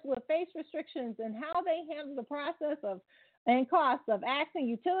 Townships will face restrictions in how they handle the process of and costs of asking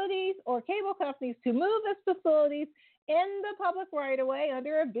utilities or cable companies to move its facilities in the public right-of-way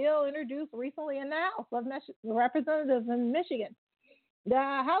under a bill introduced recently in the House of Representatives in Michigan. The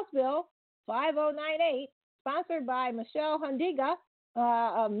House Bill 5098, sponsored by Michelle Hostinga,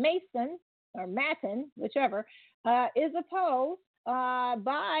 Mason, or Matin, whichever, is opposed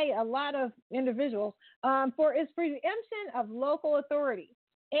by a lot of individuals for its preemption of local authority,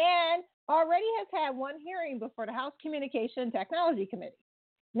 and already has had one hearing before the House Communication Technology Committee.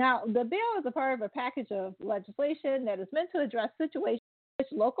 Now, the bill is a part of a package of legislation that is meant to address situations in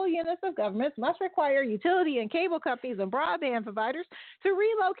which local units of government must require utility and cable companies and broadband providers to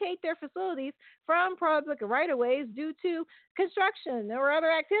relocate their facilities from public right-of-ways due to construction or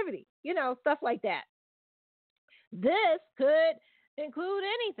other activity, stuff like that. This could include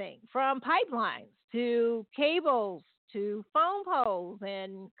anything from pipelines to cables to phone poles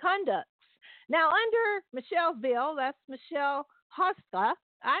and conducts. Now, under Michelle's bill, that's Michelle Hostinga.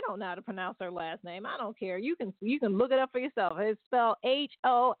 I don't know how to pronounce her last name. I don't care. You can look it up for yourself. It's spelled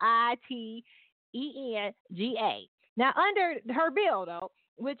Hoitega. Now, under her bill, though,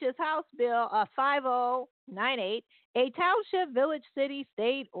 which is House Bill 5098, a township, village, city,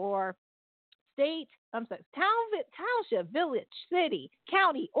 township, village, city,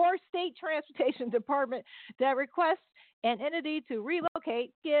 county, or state transportation department that requests an entity to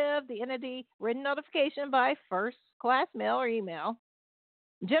relocate, give the entity written notification by first-class mail or email.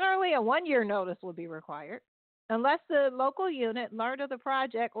 Generally, a 1-year notice will be required, unless the local unit learned of the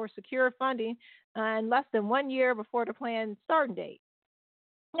project or secured funding in less than 1 year before the planned starting date.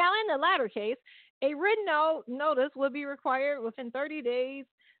 Now, in the latter case, a written notice would be required within 30 days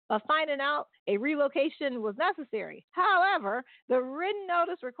of finding out a relocation was necessary. However, the written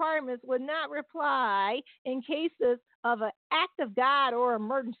notice requirements would not apply in cases of an act of God or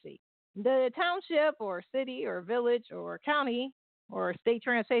emergency. The township or city or village or county or state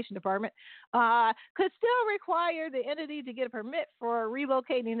transportation department could still require the entity to get a permit for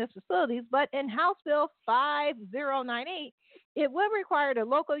relocating its facilities, but in House Bill 5098, it would require the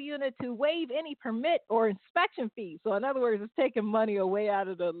local unit to waive any permit or inspection fees. So in other words, it's taking money away out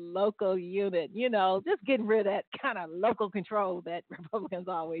of the local unit, just getting rid of that kind of local control that Republicans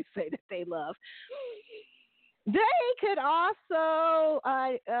always say that they love. They could also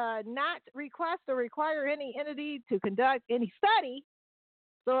not request or require any entity to conduct any study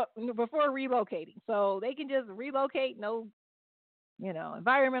before relocating. So they can just relocate, no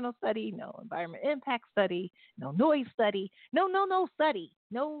environmental study, no environment impact study, no noise study, no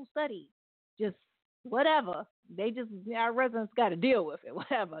study, just whatever. Our residents got to deal with it,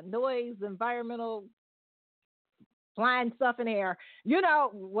 whatever. Noise, environmental, flying stuff in the air,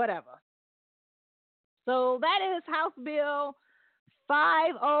 whatever. So that is House Bill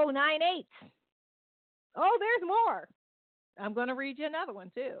 5098. Oh, there's more. I'm going to read you another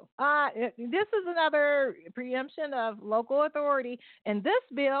one, too. This is another preemption of local authority, and this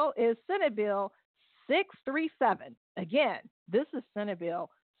bill is Senate Bill 637. Again, this is Senate Bill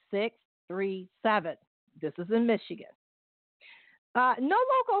 637. This is in Michigan. No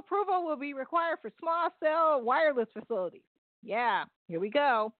local approval will be required for small cell wireless facilities. Yeah, here we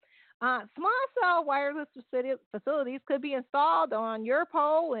go. Small cell wireless facilities could be installed on your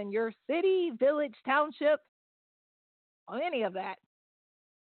pole in your city, village, township, or any of that,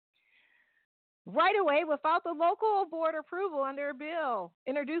 right away without the local board approval under a bill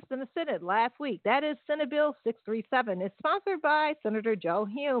introduced in the Senate last week. That is Senate Bill 637. It's sponsored by Senator Joe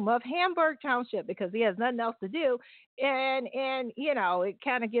Hume of Hamburg Township because he has nothing else to do, and you know, it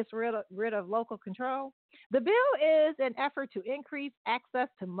kind of gets rid of local control. The bill is an effort to increase access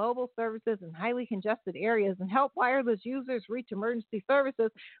to mobile services in highly congested areas and help wireless users reach emergency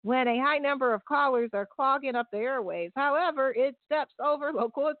services when a high number of callers are clogging up the airwaves. However, it steps over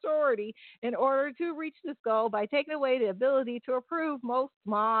local authority in order to reach this goal by taking away the ability to approve most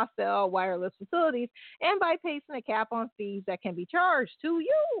small cell wireless facilities and by placing a cap on fees that can be charged to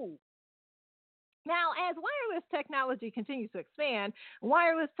you. Now, as wireless technology continues to expand,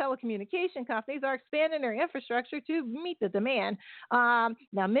 wireless telecommunication companies are expanding their infrastructure to meet the demand. Now,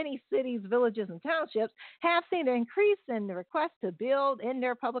 many cities, villages, and townships have seen an increase in the request to build in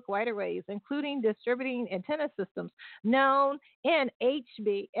their public right-of-ways, including distributing antenna systems known in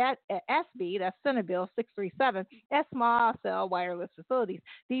SB, that's Senate Bill 637, as small cell wireless facilities.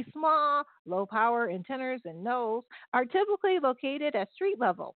 These small, low-power antennas and nodes are typically located at street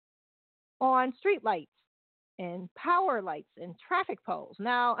level, on street lights and power lights and traffic poles.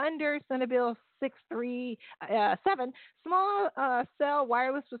 Now, under Senate Bill 637, small cell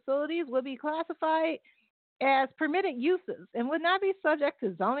wireless facilities will be classified as permitted uses and would not be subject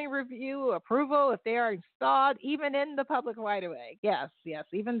to zoning review approval if they are installed even in the public right-of-way. Yes,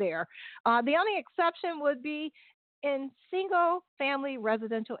 even there. The only exception would be in single-family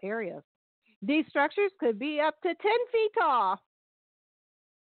residential areas. These structures could be up to 10 feet tall,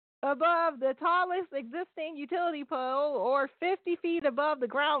 above the tallest existing utility pole, or 50 feet above the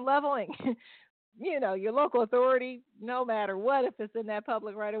ground leveling. You know, your local authority, no matter what, if it's in that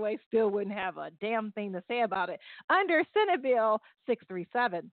public right of way, still wouldn't have a damn thing to say about it. Under Senate Bill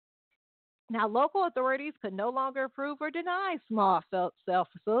 637. Now, local authorities could no longer approve or deny small cell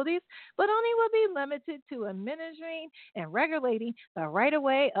facilities, but only will be limited to administering and regulating the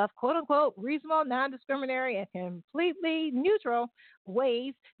right-of-way of quote-unquote reasonable, non-discriminatory, and completely neutral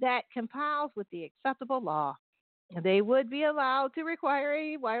ways that complies with the acceptable law. They would be allowed to require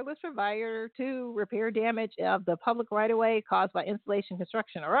a wireless provider to repair damage of the public right-of-way caused by installation,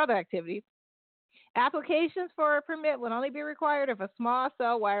 construction, or other activities. Applications for a permit would only be required if a small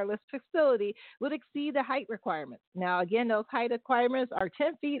cell wireless facility would exceed the height requirements. Now, again, those height requirements are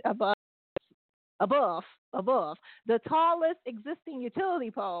 10 feet above the tallest existing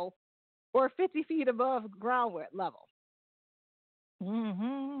utility pole or 50 feet above ground level.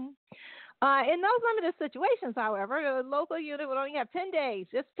 In those limited situations, however, the local unit would only have 10 days,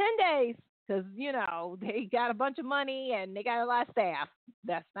 just 10 days, because, you know, they got a bunch of money and they got a lot of staff.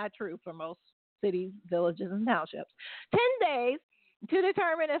 That's not true for most cities, villages, and townships. 10 days to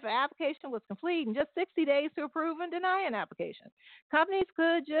determine if an application was complete and just 60 days to approve and deny an application. Companies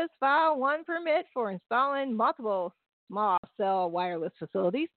could just file one permit for installing multiple small cell wireless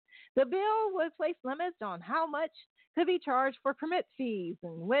facilities. The bill would place limits on how much could be charged for permit fees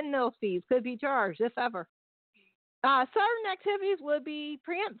and when those fees could be charged, if ever. Certain activities would be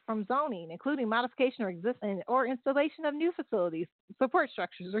preempted from zoning, including modification or existing or installation of new facilities, support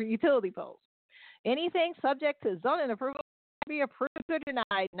structures, or utility poles. Anything subject to zoning approval can be approved or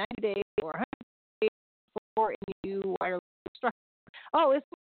denied 90 days or 100 days for a new wireless structure.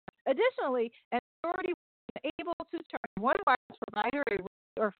 Additionally, an authority is able to charge one wireless provider a rate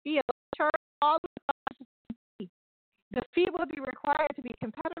or fee of charge all the fees. The fee will be required to be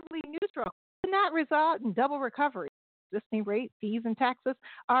competitively neutral and not result in double recovery. Existing rate, fees, and taxes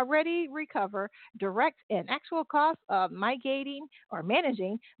already recover direct and actual costs of mitigating or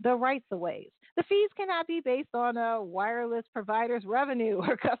managing the rights-of-ways. The fees cannot be based on a wireless provider's revenue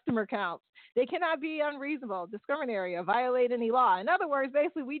or customer counts. They cannot be unreasonable, discriminatory, or violate any law. In other words,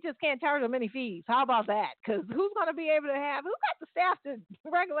 basically, we just can't charge them any fees. How about that? Because who's going to be able to have, who got the staff to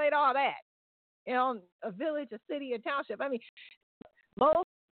regulate all that? You know, a village, a city, a township. I mean, most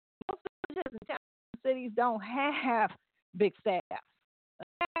villages and townships, cities don't have big staff.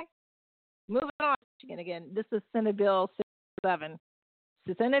 Okay? Moving on, Michigan again. This is Senate Bill 637.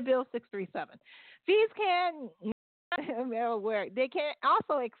 Senate Bill 637. Fees can they can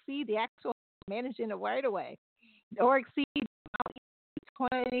also exceed the actual managing the right-of-way. or exceed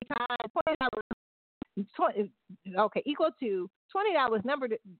 20 times equal to $20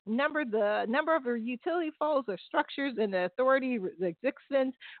 number the number of utility poles or structures in the authority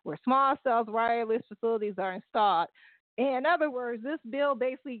existence where small cells wireless facilities are installed. In other words, this bill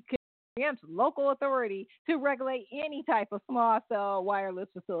basically preempts local authority to regulate any type of small cell wireless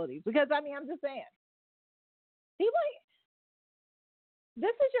facilities. Because I'm just saying, this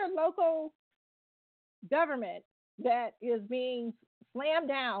is your local government that is being slammed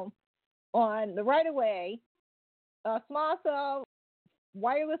down on the right-of-way, small cell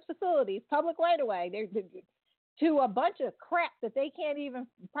wireless facilities, public right-of-way, to a bunch of crap that they can't even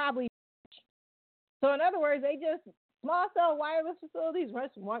probably. So in other words, small cell wireless facilities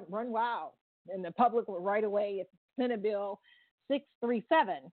run wild in the public right-of-way if Senate Bill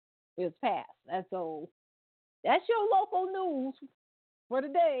 637 is passed. And so that's your local news for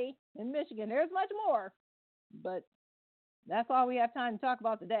today in Michigan. There's much more, but that's all we have time to talk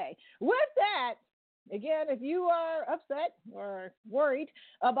about today. With that, again, if you are upset or worried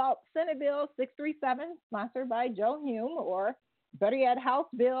about Senate Bill 637, sponsored by Joe Hume, or better yet, House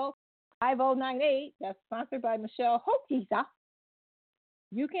Bill 5098, that's sponsored by Michelle Hokisa,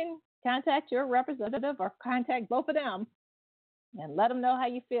 you can contact your representative or contact both of them and let them know how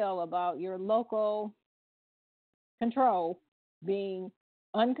you feel about your local control being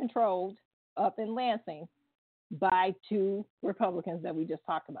uncontrolled up in Lansing by two Republicans that we just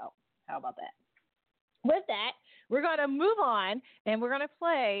talked about. How about that? With that, we're going to move on, and we're going to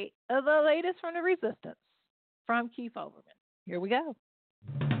play the latest from the Resistance from Keith Olbermann. Here we go.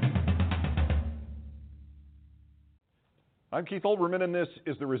 I'm Keith Olbermann, and this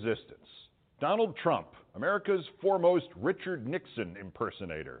is The Resistance. Donald Trump, America's foremost Richard Nixon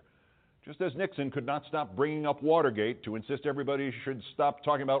impersonator. Just as Nixon could not stop bringing up Watergate to insist everybody should stop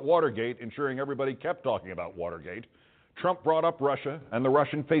talking about Watergate, ensuring everybody kept talking about Watergate, Trump brought up Russia and the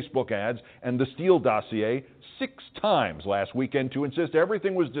Russian Facebook ads and the Steele dossier 6 times last weekend to insist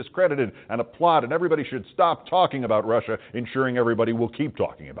everything was discredited and a plot and everybody should stop talking about Russia, ensuring everybody will keep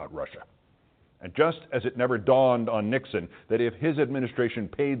talking about Russia. And just as it never dawned on Nixon that if his administration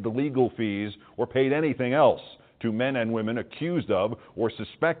paid the legal fees or paid anything else to men and women accused of or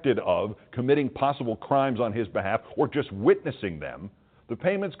suspected of committing possible crimes on his behalf or just witnessing them, the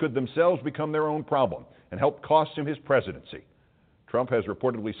payments could themselves become their own problem and help cost him his presidency. Trump has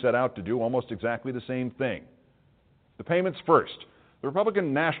reportedly set out to do almost exactly the same thing. The payments first. The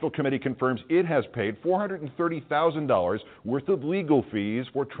Republican National Committee confirms it has paid $430,000 worth of legal fees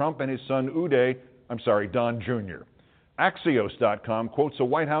for Trump and his son Don Jr. Axios.com quotes a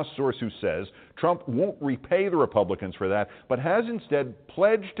White House source who says Trump won't repay the Republicans for that, but has instead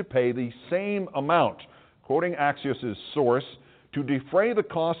pledged to pay the same amount, quoting Axios' source, to defray the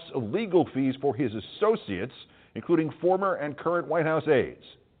costs of legal fees for his associates, including former and current White House aides.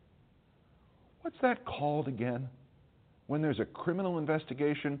 What's that called again? When there's a criminal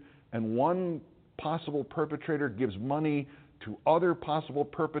investigation and one possible perpetrator gives money to other possible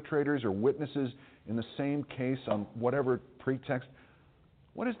perpetrators or witnesses in the same case on whatever pretext.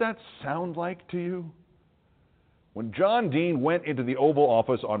 What does that sound like to you? When John Dean went into the Oval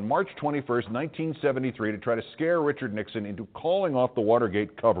Office on March 21st, 1973 to try to scare Richard Nixon into calling off the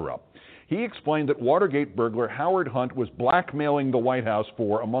Watergate cover-up, he explained that Watergate burglar Howard Hunt was blackmailing the White House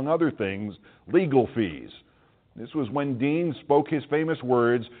for, among other things, legal fees. This was when Dean spoke his famous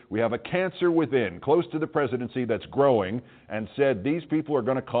words, "We have a cancer within, close to the presidency that's growing," and said these people are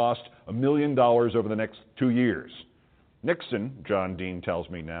going to cost $1 million over the next 2 years. Nixon, John Dean tells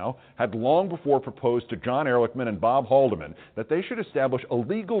me now, had long before proposed to John Ehrlichman and Bob Haldeman that they should establish a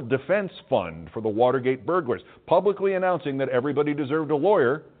legal defense fund for the Watergate burglars, publicly announcing that everybody deserved a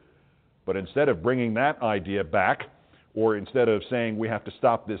lawyer. But instead of bringing that idea back, or instead of saying we have to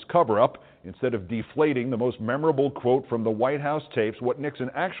stop this cover-up, instead of deflating the most memorable quote from the White House tapes, what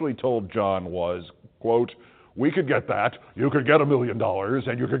Nixon actually told John was, quote, "We could get that. You could get $1 million,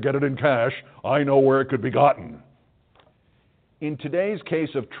 and you could get it in cash. I know where it could be gotten." In today's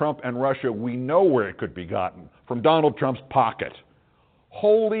case of Trump and Russia, we know where it could be gotten, from Donald Trump's pocket.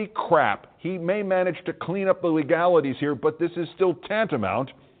 Holy crap, he may manage to clean up the legalities here, but this is still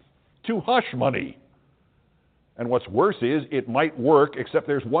tantamount to hush money. And what's worse is, it might work, except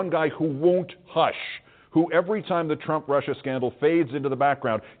there's one guy who won't hush, who every time the Trump-Russia scandal fades into the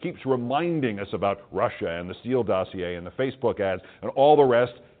background, keeps reminding us about Russia and the Steele dossier and the Facebook ads and all the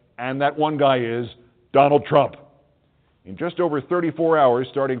rest, and that one guy is Donald Trump. In just over 34 hours,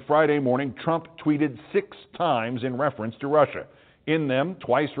 starting Friday morning, Trump tweeted 6 times in reference to Russia. In them,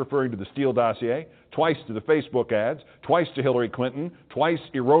 twice referring to the Steele dossier, twice to the Facebook ads, twice to Hillary Clinton, twice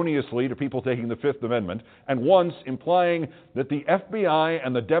erroneously to people taking the Fifth Amendment, and once implying that the FBI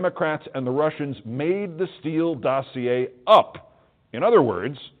and the Democrats and the Russians made the Steele dossier up. In other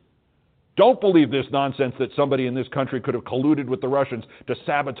words, don't believe this nonsense that somebody in this country could have colluded with the Russians to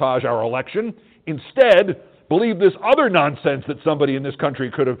sabotage our election. Instead, believe this other nonsense that somebody in this country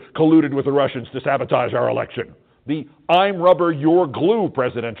could have colluded with the Russians to sabotage our election. The I'm rubber, you're glue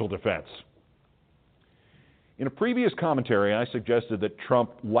presidential defense. In a previous commentary, I suggested that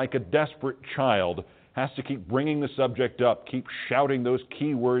Trump, like a desperate child, has to keep bringing the subject up, keep shouting those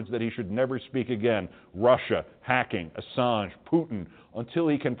key words that he should never speak again: Russia, hacking, Assange, Putin, until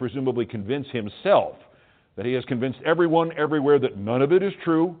he can presumably convince himself that he has convinced everyone everywhere that none of it is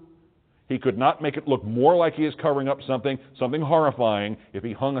true. He could not make it look more like he is covering up something horrifying, if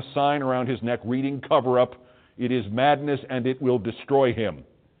he hung a sign around his neck reading "cover-up." It is madness and it will destroy him.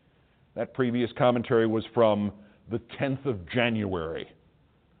 That previous commentary was from the 10th of January.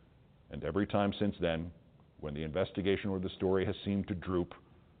 And every time since then, when the investigation or the story has seemed to droop,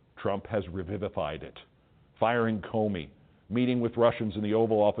 Trump has revivified it, firing Comey, meeting with Russians in the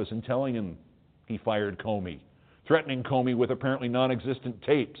Oval Office and telling him he fired Comey, threatening Comey with apparently non-existent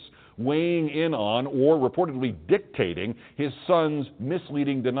tapes, weighing in on or reportedly dictating his son's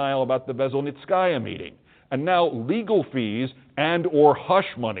misleading denial about the Veselnitskaya meeting, and now legal fees and or hush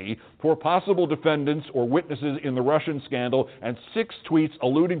money for possible defendants or witnesses in the Russian scandal, and 6 tweets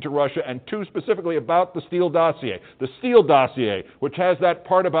alluding to Russia and 2 specifically about the Steele dossier. The Steele dossier, which has that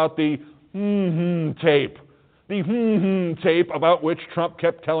part about the tape. The tape about which Trump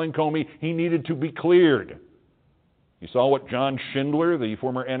kept telling Comey he needed to be cleared. You saw what John Schindler, the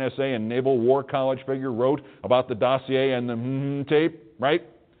former NSA and Naval War College figure, wrote about the dossier and the tape, right?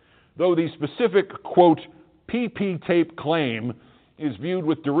 Though the specific, quote, PP tape claim is viewed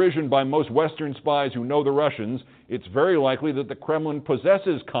with derision by most Western spies who know the Russians, it's very likely that the Kremlin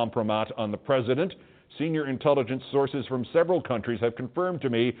possesses compromat on the president. Senior intelligence sources from several countries have confirmed to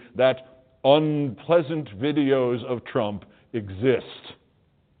me that unpleasant videos of Trump exist.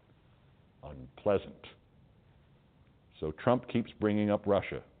 Unpleasant. So Trump keeps bringing up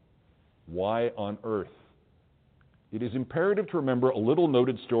Russia. Why on earth? It is imperative to remember a little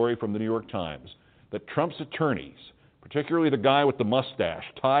noted story from the New York Times that Trump's attorneys, particularly the guy with the mustache,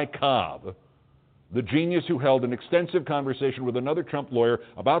 Ty Cobb, the genius who held an extensive conversation with another Trump lawyer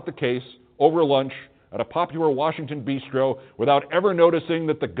about the case over lunch at a popular Washington bistro without ever noticing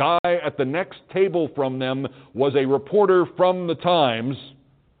that the guy at the next table from them was a reporter from the Times.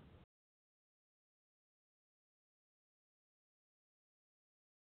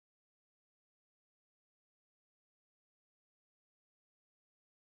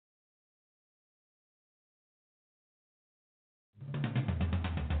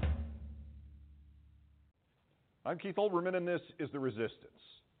 I'm Keith Olbermann, and this is The Resistance.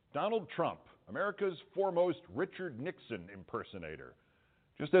 Donald Trump, America's foremost Richard Nixon impersonator.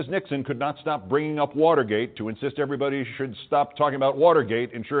 Just as Nixon could not stop bringing up Watergate to insist everybody should stop talking about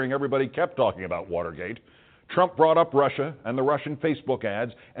Watergate, ensuring everybody kept talking about Watergate, Trump brought up Russia and the Russian Facebook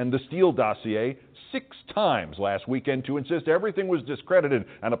ads and the Steele dossier 6 times last weekend to insist everything was discredited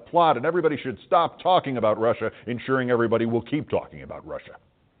and a plot and everybody should stop talking about Russia, ensuring everybody will keep talking about Russia.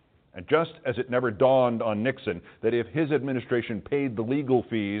 And just as it never dawned on Nixon that if his administration paid the legal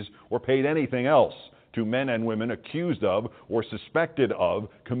fees or paid anything else to men and women accused of or suspected of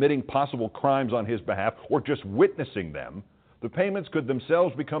committing possible crimes on his behalf or just witnessing them, the payments could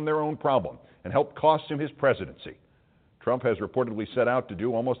themselves become their own problem and help cost him his presidency. Trump has reportedly set out to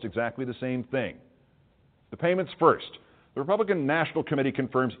do almost exactly the same thing. The payments first. The Republican National Committee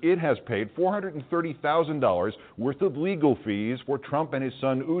confirms it has paid $430,000 worth of legal fees for Trump and his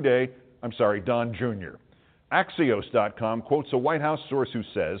son Don Jr. Axios.com quotes a White House source who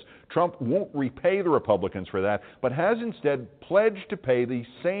says Trump won't repay the Republicans for that, but has instead pledged to pay the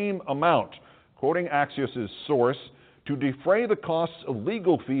same amount, quoting Axios' source, to defray the costs of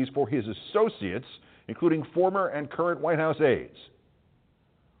legal fees for his associates, including former and current White House aides.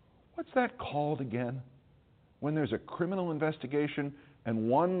 What's that called again? When there's a criminal investigation and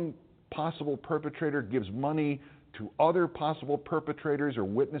one possible perpetrator gives money to other possible perpetrators or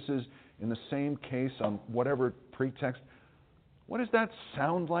witnesses in the same case on whatever pretext. What does that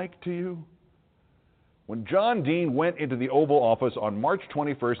sound like to you? When John Dean went into the Oval Office on March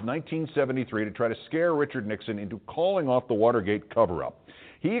 21st, 1973 to try to scare Richard Nixon into calling off the Watergate cover-up,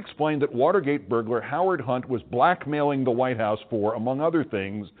 he explained that Watergate burglar Howard Hunt was blackmailing the White House for, among other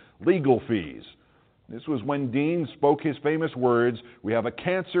things, legal fees. This was when Dean spoke his famous words, "We have a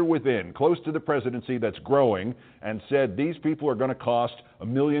cancer within, close to the presidency that's growing," and said these people are going to cost $1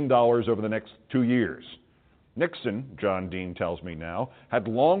 million over the next 2 years. Nixon, John Dean tells me now, had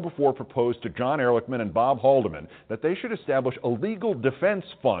long before proposed to John Ehrlichman and Bob Haldeman that they should establish a legal defense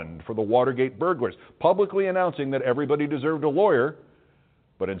fund for the Watergate burglars, publicly announcing that everybody deserved a lawyer.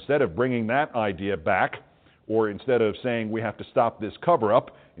 But instead of bringing that idea back, or instead of saying we have to stop this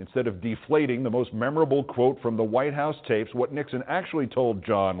cover-up, instead of deflating the most memorable quote from the White House tapes, what Nixon actually told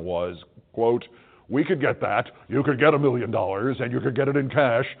John was, quote, "We could get that. You could get $1 million, and you could get it in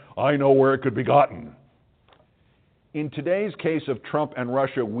cash. I know where it could be gotten." In today's case of Trump and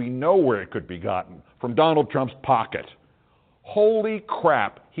Russia, we know where it could be gotten, from Donald Trump's pocket. Holy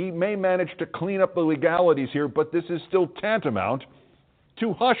crap, he may manage to clean up the legalities here, but this is still tantamount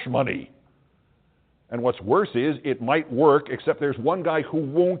to hush money. And what's worse is, it might work, except there's one guy who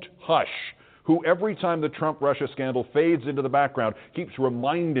won't hush, who every time the Trump-Russia scandal fades into the background, keeps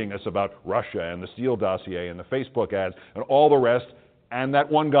reminding us about Russia and the Steele dossier and the Facebook ads and all the rest, and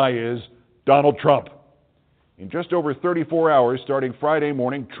that one guy is Donald Trump. In just over 34 hours, starting Friday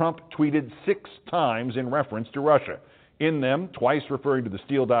morning, Trump tweeted 6 times in reference to Russia. In them, twice referring to the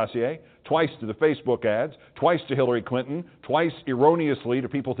Steele dossier, twice to the Facebook ads, twice to Hillary Clinton, twice erroneously to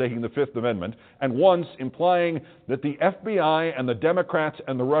people taking the Fifth Amendment, and once implying that the FBI and the Democrats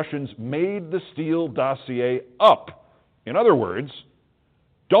and the Russians made the Steele dossier up. In other words,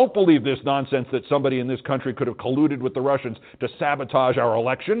 don't believe this nonsense that somebody in this country could have colluded with the Russians to sabotage our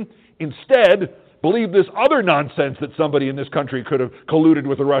election. Instead, believe this other nonsense that somebody in this country could have colluded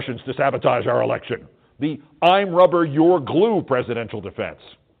with the Russians to sabotage our election. The "I'm rubber, you're glue" presidential defense.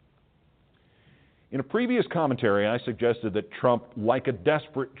 In a previous commentary, I suggested that Trump, like a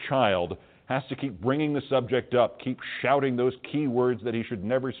desperate child, has to keep bringing the subject up, keep shouting those key words that he should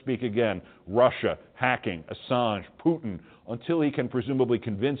never speak again: Russia, hacking, Assange, Putin, until he can presumably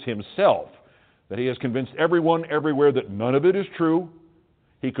convince himself that he has convinced everyone everywhere that none of it is true.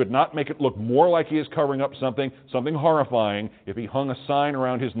 He could not make it look more like he is covering up something horrifying, if he hung a sign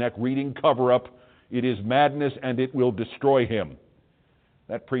around his neck reading "cover-up." It is madness and it will destroy him.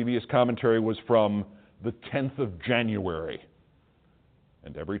 That previous commentary was from the 10th of January.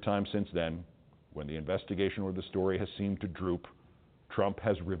 And every time since then, when the investigation or the story has seemed to droop, Trump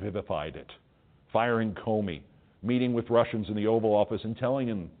has revivified it, firing Comey, meeting with Russians in the Oval Office and telling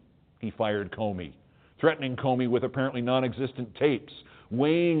him he fired Comey, threatening Comey with apparently non-existent tapes,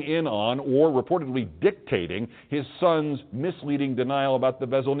 weighing in on or reportedly dictating his son's misleading denial about the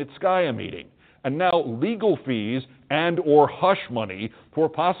Veselnitskaya meeting, and now legal fees and or hush money for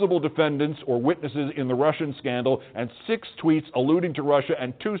possible defendants or witnesses in the Russian scandal, and 6 tweets alluding to Russia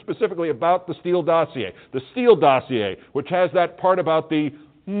and 2 specifically about the Steele dossier. The Steele dossier, which has that part about the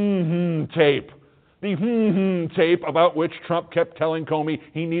tape. The tape about which Trump kept telling Comey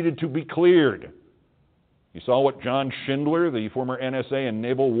he needed to be cleared. You saw what John Schindler, the former NSA and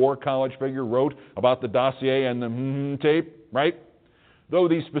Naval War College figure, wrote about the dossier and the tape, right? Though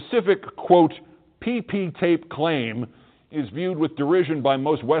the specific, quote, PP tape claim is viewed with derision by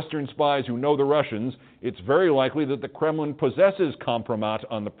most Western spies who know the Russians, it's very likely that the Kremlin possesses compromat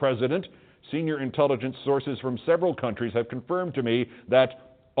on the president. Senior intelligence sources from several countries have confirmed to me that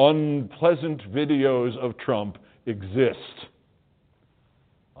unpleasant videos of Trump exist.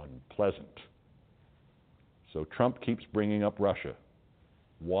 Unpleasant. So Trump keeps bringing up Russia.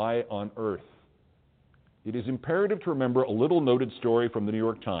 Why on earth? It is imperative to remember a little noted story from the New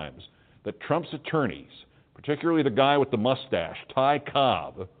York Times that Trump's attorneys, particularly the guy with the mustache, Ty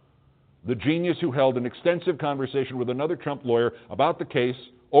Cobb, the genius who held an extensive conversation with another Trump lawyer about the case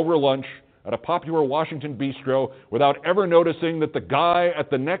over lunch at a popular Washington bistro without ever noticing that the guy at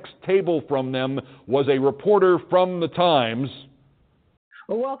the next table from them was a reporter from the Times.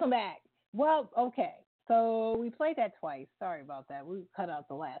 Well, welcome back. Well, okay. So we played that twice. Sorry about that. We cut out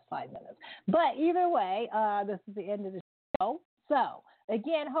the last 5 minutes. But either way, this is the end of the show. So,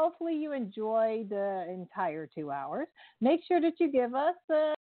 again, hopefully you enjoyed the entire 2 hours. Make sure that you give us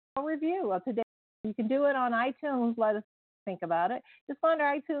a review of today. You can do it on iTunes. Let us think about it. Just go under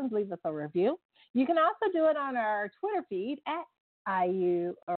iTunes, leave us a review. You can also do it on our Twitter feed at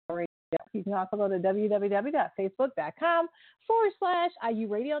IU Radio. You can also go to www.facebook.com/IU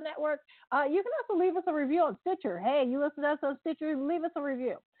Radio Network. You can also leave us a review on Stitcher. Hey, you listen to us on Stitcher, leave us a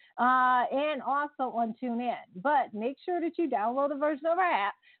review. And also on TuneIn. But make sure that you download the version of our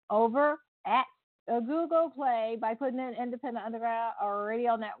app over at Google Play by putting in Independent Underground or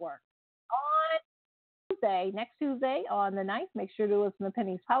Radio Network. On next Tuesday on the 9th, make sure to listen to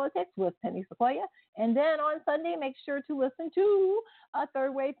Penny's Politics with Penny Sequoia. And then on Sunday, make sure to listen to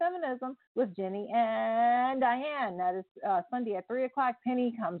Third Wave Feminism with Jenny and Diane. That is Sunday at 3 o'clock.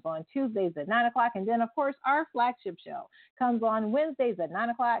 Penny comes on Tuesdays at 9 o'clock. And then, of course, our flagship show comes on Wednesdays at 9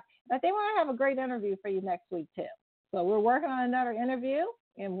 o'clock. I think we're going to have a great interview for you next week, too. So we're working on another interview,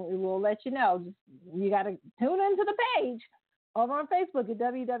 and we will let you know. Just, you got to tune into the page over on Facebook at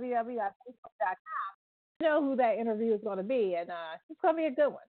www.facebook.com. You know who that interview is going to be, and it's going to be a good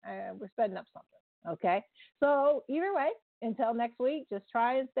one. We're setting up something, okay? So either way, until next week, just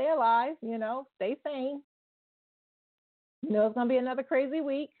try and stay alive, stay sane. It's going to be another crazy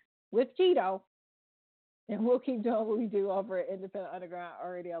week with Cheeto, and we'll keep doing what we do over at Independent Underground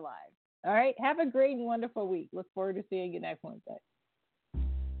Radio Live. All right, have a great and wonderful week. Look forward to seeing you next Wednesday.